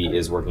now he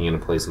is working in a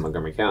place in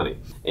Montgomery County.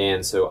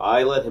 And so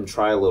I let him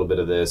try a little bit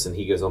of this, and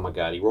he goes, "Oh my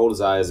god!" He rolled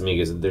his eyes at me. He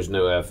goes, "There's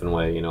no effing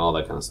way," all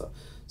that kind of stuff.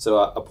 So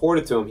I poured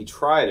it to him. He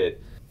tried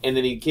it, and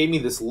then he gave me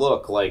this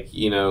look,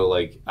 you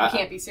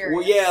can't be serious.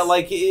 Well, yeah,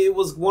 it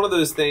was one of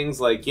those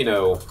things, And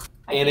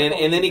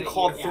then he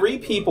called 3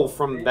 people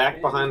from back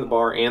behind the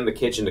bar and the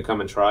kitchen to come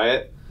and try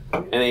it.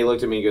 And then he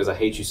looked at me and goes, "I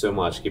hate you so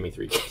much. Give me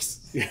 3 cases."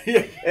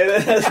 And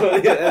that's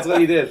what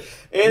he did.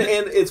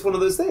 And it's one of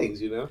those things,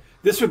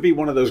 This would be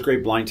one of those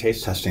great blind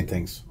taste testing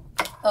things.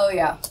 Oh,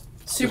 yeah.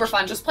 Super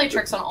fun. Just play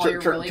tricks on all your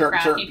really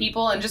crafty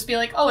people and just be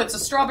like, oh, it's a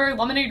strawberry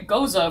lemonade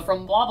goza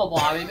from blah, blah,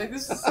 blah.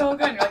 This is so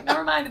good. You're like,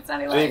 never mind, it's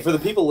not Light. For the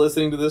people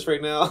listening to this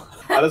right now,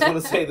 I just want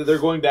to say that they're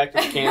going back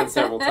to the can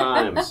several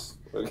times.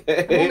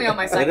 Okay. I'm only on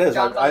my second. It is.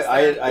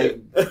 I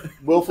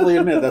willfully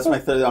admit that's my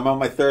third. I'm on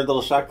my third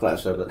little shot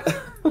glass of it.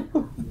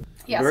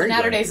 Yeah, so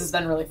Naturdays has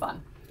been really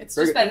fun. It's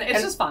just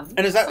fun.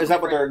 And is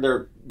that what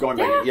they're going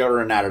back?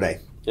 You're a Naturday.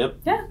 Yep.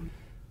 Yeah.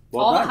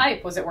 All the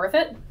hype. Was it worth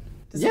it?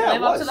 Does it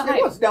live up to the hype?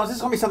 It was. Now, is this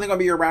going to be something going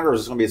to be year-round, or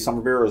is this going to be a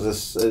summer beer, or is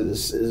this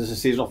a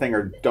seasonal thing,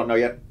 or don't know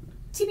yet?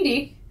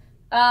 TBD.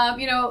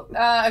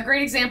 A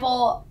great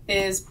example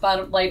is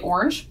Bud Light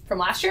Orange from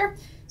last year.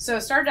 So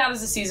it started out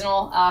as a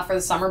seasonal for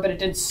the summer, but it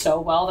did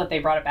so well that they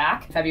brought it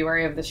back in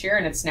February of this year,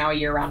 and it's now a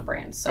year-round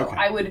brand. So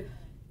I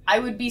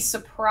would be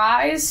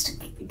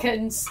surprised,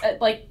 given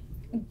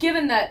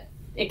that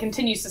it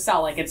continues to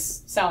sell like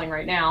it's selling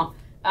right now,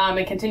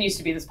 it continues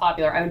to be this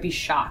popular, I would be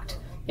shocked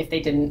if they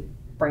didn't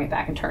bring it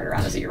back and turn it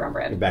around as a year-round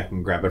brand. Get back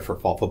and grab it for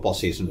fall football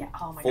season. Yeah.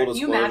 Oh my god. Can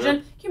you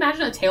imagine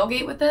a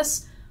tailgate with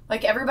this?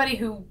 Everybody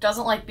who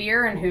doesn't like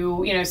beer and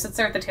who, sits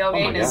there at the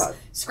tailgate and is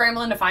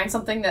scrambling to find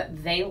something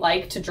that they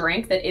like to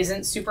drink that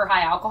isn't super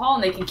high alcohol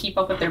and they can keep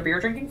up with their beer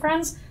drinking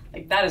friends.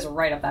 That is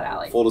right up that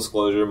alley. Full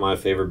disclosure, my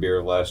favorite beer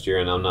of last year,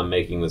 and I'm not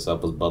making this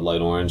up, was Bud Light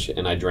Orange,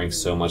 and I drank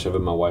so much of it,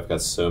 my wife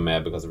got so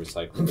mad because the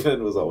recycling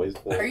bin was always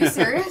full. Are you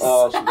serious?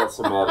 Oh, she got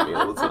so mad at me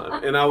all the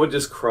time. And I would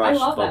just crush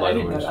Bud Light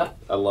Orange.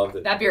 I loved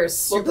it. That beer is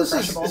super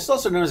crushable. It's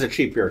also known as a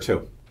cheap beer,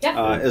 too.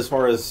 Yeah. As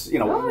far as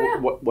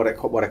what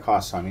it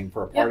costs. I mean,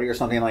 for a party or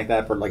something like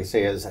that, for like I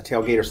say, as a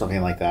tailgate or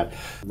something like that.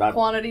 Not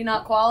quantity,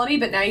 not quality,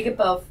 but now you get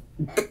both.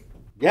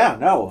 Yeah,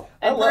 no.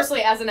 And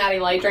personally, as a Natty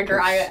Light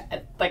drinker,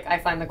 I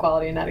find the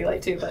quality in Natty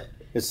Light too, but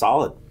it's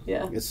solid.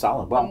 Yeah, it's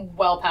solid. Well, I'm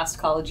well past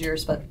college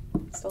years, but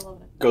still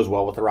loving it. Goes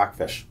well with the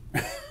rockfish.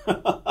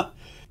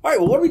 All right,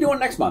 well, what are we doing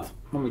next month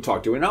when we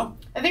talk? Do we know?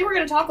 I think we're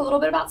going to talk a little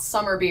bit about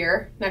summer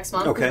beer next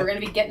month because we're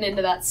going to be getting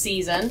into that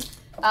season.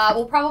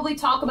 We'll probably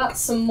talk about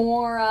some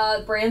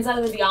more brands out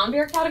of the Beyond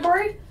Beer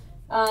category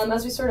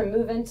as we sort of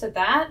move into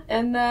that.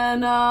 And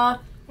then, I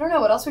don't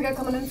know, what else we got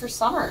coming in for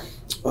summer?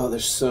 Oh,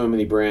 there's so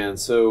many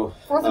brands. So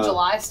 4th of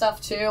July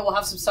stuff, too. We'll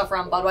have some stuff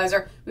around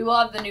Budweiser. We will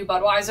have the new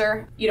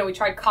Budweiser. You know, we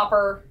tried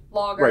Copper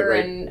Lager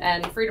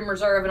and Freedom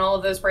Reserve and all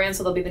of those brands,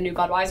 so there'll be the new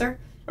Budweiser.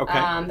 Okay.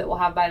 That we'll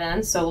have by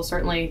then, so we'll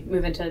certainly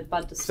move into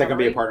Bud Discovery. Is that going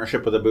to be a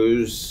partnership with a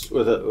booze,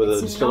 with a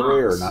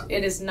distillery or not?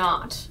 It is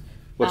not.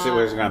 What's it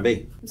going to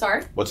be? I'm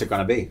sorry? What's it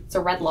going to be? It's a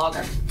red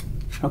lager.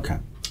 Okay.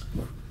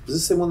 Is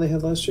this the one they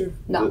had last year?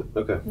 No.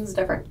 Okay. This is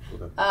different.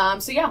 Okay.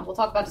 So yeah, we'll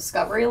talk about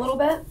Discovery a little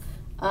bit.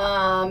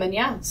 And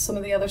yeah, some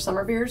of the other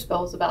summer beers.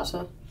 Bill's about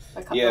to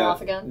cut them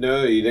off again.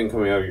 No, you didn't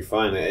cut me off. You're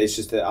fine. It's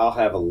just that I'll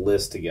have a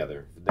list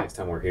together next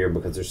time we're here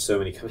because there's so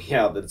many coming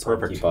out that it's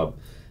hard to keep up.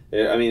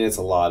 I mean, it's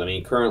a lot. I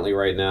mean, currently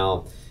right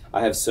now,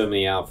 I have so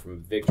many out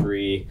from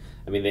Victory.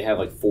 I mean, they have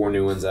like 4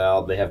 new ones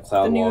out. They have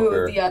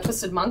Cloudwalker. The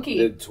Twisted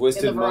Monkey.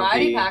 The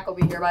variety pack will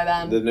be here by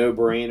then. The No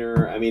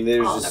Brainer. I mean,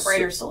 there's No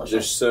Brainer's delicious.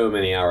 There's so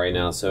many out right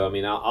now. So, I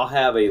mean, I'll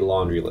have a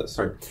laundry list.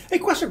 Right. Hey,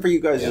 question for you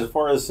guys as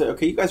far as,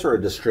 you guys are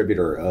a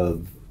distributor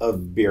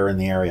of beer in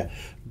the area.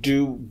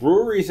 Do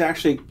breweries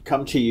actually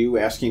come to you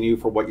asking you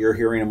for what you're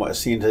hearing and what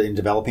seeing in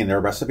developing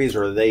their recipes,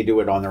 or do they do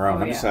it on their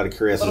own? I'm just out of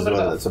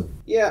curiosity.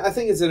 Yeah, I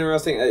think it's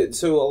interesting.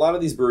 So a lot of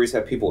these breweries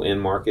have people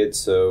in market,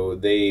 so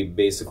they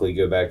basically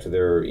go back to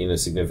their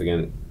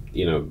significant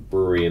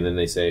brewery, and then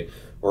they say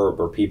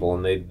or people,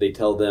 and they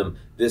tell them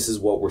this is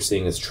what we're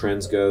seeing as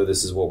trends go.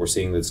 This is what we're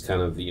seeing that's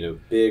kind of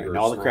big. And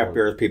all the craft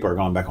beers people are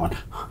going back on.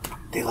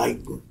 They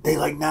like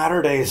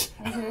Naturdays.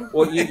 Mm-hmm.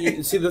 Well,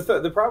 you see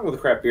the problem with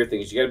the craft beer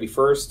thing is you got to be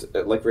first,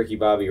 like Ricky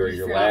Bobby, or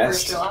you're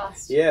last. You're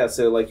last. Yeah,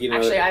 so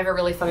Actually, I have a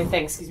really funny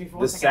thing. Excuse me for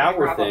one second.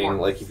 The sour thing,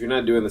 like if you're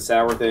not doing the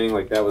sour thing,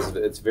 like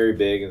it's very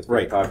big and it's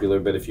very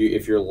popular. But if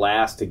you're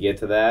last to get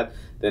to that,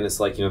 then it's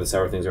like the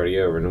sour thing's already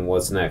over. And then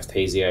what's next?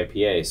 Hazy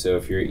IPA. So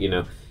if you're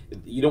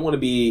you don't want to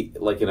be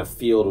like in a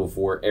field of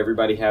where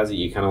everybody has it.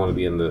 You kind of want to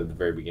be in the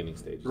very beginning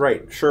stage.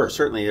 Right. Sure.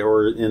 Certainly.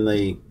 Or in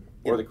the.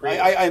 Or the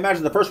I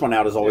imagine the first one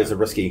out is always a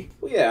risky.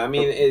 Well, yeah, I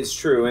mean, it's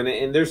true.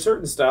 And there's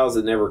certain styles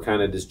that never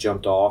kind of just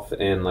jumped off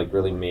and like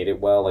really made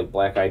it well. Like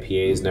black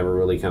IPAs never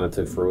really kind of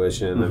took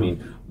fruition. Mm-hmm. I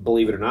mean,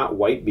 believe it or not,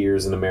 white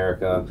beers in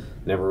America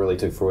never really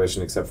took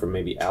fruition except for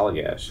maybe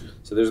Allagash.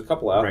 So there's a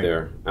couple out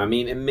there. I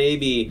mean, and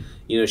maybe,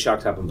 Shock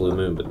Top and Blue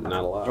Moon, but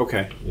not a lot.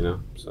 Okay.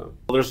 So.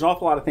 Well, there's an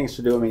awful lot of things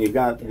to do. I mean, you've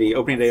got the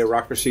opening day of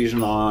Rockfish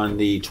season on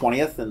the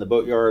 20th, and the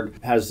Boatyard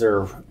has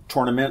their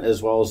tournament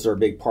as well as their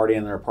big party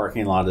in their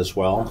parking lot as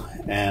well.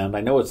 And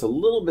I know it's a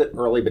little bit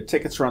early, but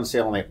tickets are on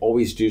sale, and they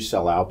always do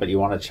sell out. But you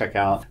want to check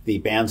out the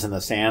Bands in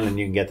the Sand, and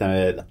you can get them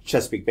at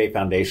Chesapeake Bay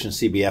Foundation,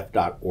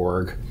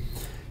 cbf.org.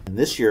 And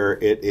this year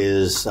it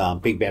is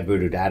Big Bad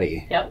Voodoo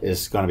Daddy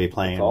is going to be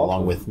playing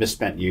along with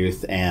Misspent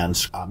Youth and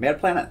Mad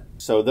Planet.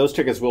 So those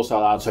tickets will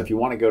sell out. So if you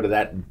want to go to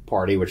that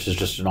party, which is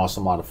just an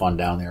awesome lot of fun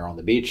down there on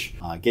the beach,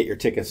 get your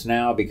tickets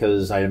now,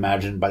 because I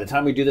imagine by the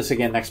time we do this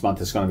again next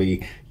month, it's going to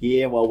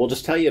be, we'll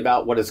just tell you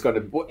about what it's going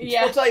to, we'll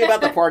tell you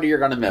about the party you're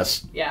going to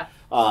miss. Yeah.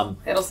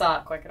 It'll sell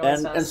out quick. It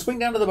always does. And swing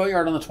down to the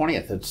Boatyard on the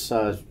 20th. It's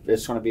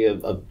going to be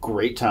a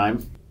great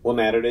time. Will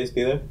Naturdays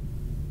be there?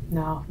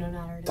 No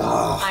Naturdays.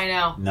 I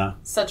know. No.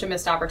 Such a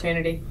missed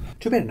opportunity.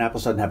 Too bad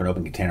Annapolis doesn't have an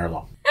open container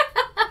though.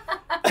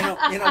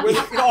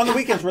 On the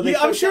weekends where they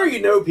I'm sure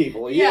you know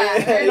people.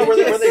 Yeah.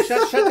 Where they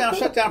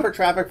shut down for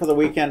traffic for the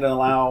weekend and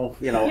allow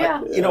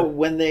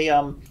when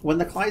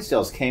the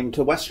Clydesdales came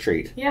to West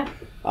Street. Yeah.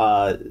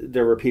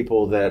 There were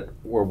people that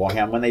were walking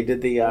out when they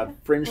did the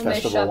Fringe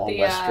Festival on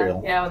West Street.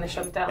 Yeah, when they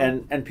shut it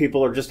down. And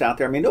people are just out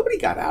there. I mean, nobody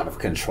got out of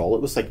control.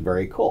 It was like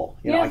very cool.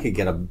 I could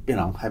get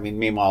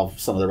meanwhile,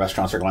 some of the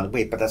restaurants are going,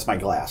 wait, but that's my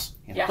glass.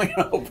 Can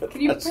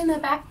you bring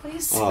that back,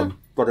 please?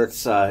 But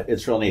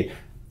it's real neat.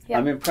 Yeah.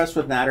 I'm impressed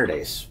with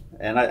Naturdays.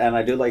 And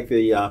I do like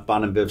the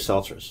Bon and Biv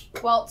seltzers.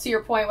 Well, to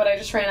your point, what I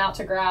just ran out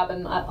to grab,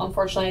 and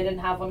unfortunately I didn't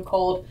have one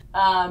cold,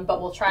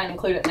 but we'll try and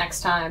include it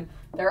next time.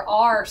 There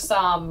are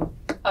some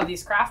of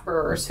these craft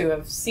brewers who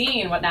have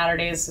seen what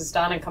Naturdays has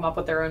done and come up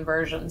with their own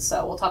versions.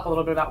 So we'll talk a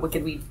little bit about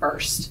Wicked Wheat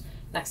first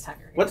next time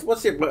you're here.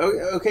 What's the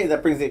okay?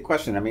 That brings the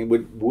question. I mean,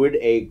 would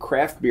a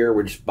craft beer,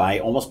 which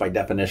almost by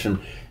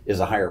definition is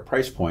a higher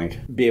price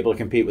point, be able to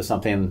compete with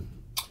something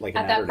like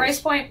at that price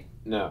point?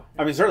 No.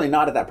 I mean, certainly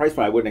not at that price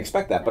point. I wouldn't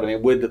expect that. But I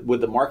mean, would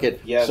the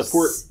market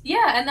support?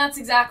 Yeah, and that's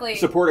exactly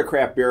support a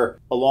craft beer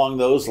along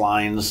those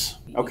lines.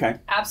 Okay.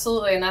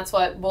 Absolutely, and that's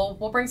what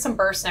we'll bring some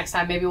bursts next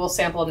time. Maybe we'll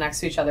sample them next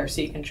to each other so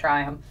you can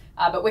try them.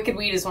 But Wicked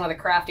Wheat is one of the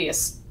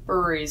craftiest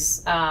breweries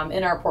in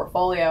our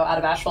portfolio out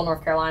of Asheville,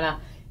 North Carolina.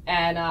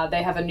 and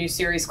they have a new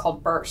series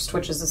called Burst,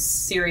 which is a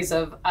series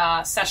of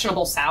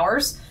sessionable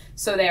sours.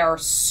 So they are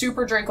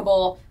super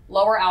drinkable,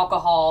 lower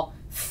alcohol,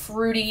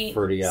 fruity,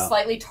 yeah.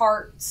 slightly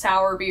tart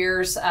sour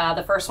beers.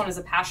 The first one is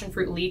a passion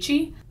fruit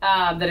lychee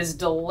that is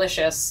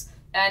delicious.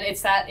 And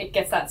it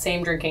gets that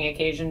same drinking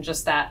occasion,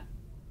 just that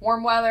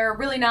warm weather,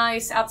 really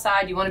nice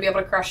outside. You want to be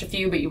able to crush a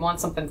few, but you want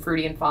something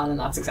fruity and fun, and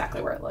that's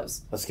exactly where it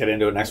lives. Let's get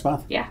into it next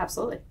month. Yeah,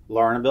 absolutely.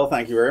 Lauren and Bill,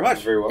 thank you very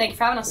much. Very well. Thank you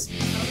for having us.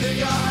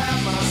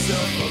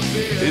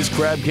 This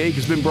Crab Cake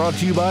has been brought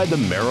to you by the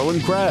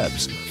Maryland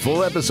Crabs.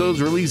 Full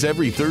episodes release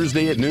every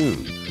Thursday at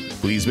noon.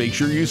 Please make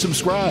sure you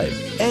subscribe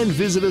and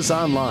visit us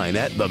online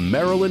at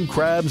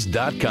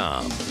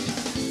themarylandcrabs.com.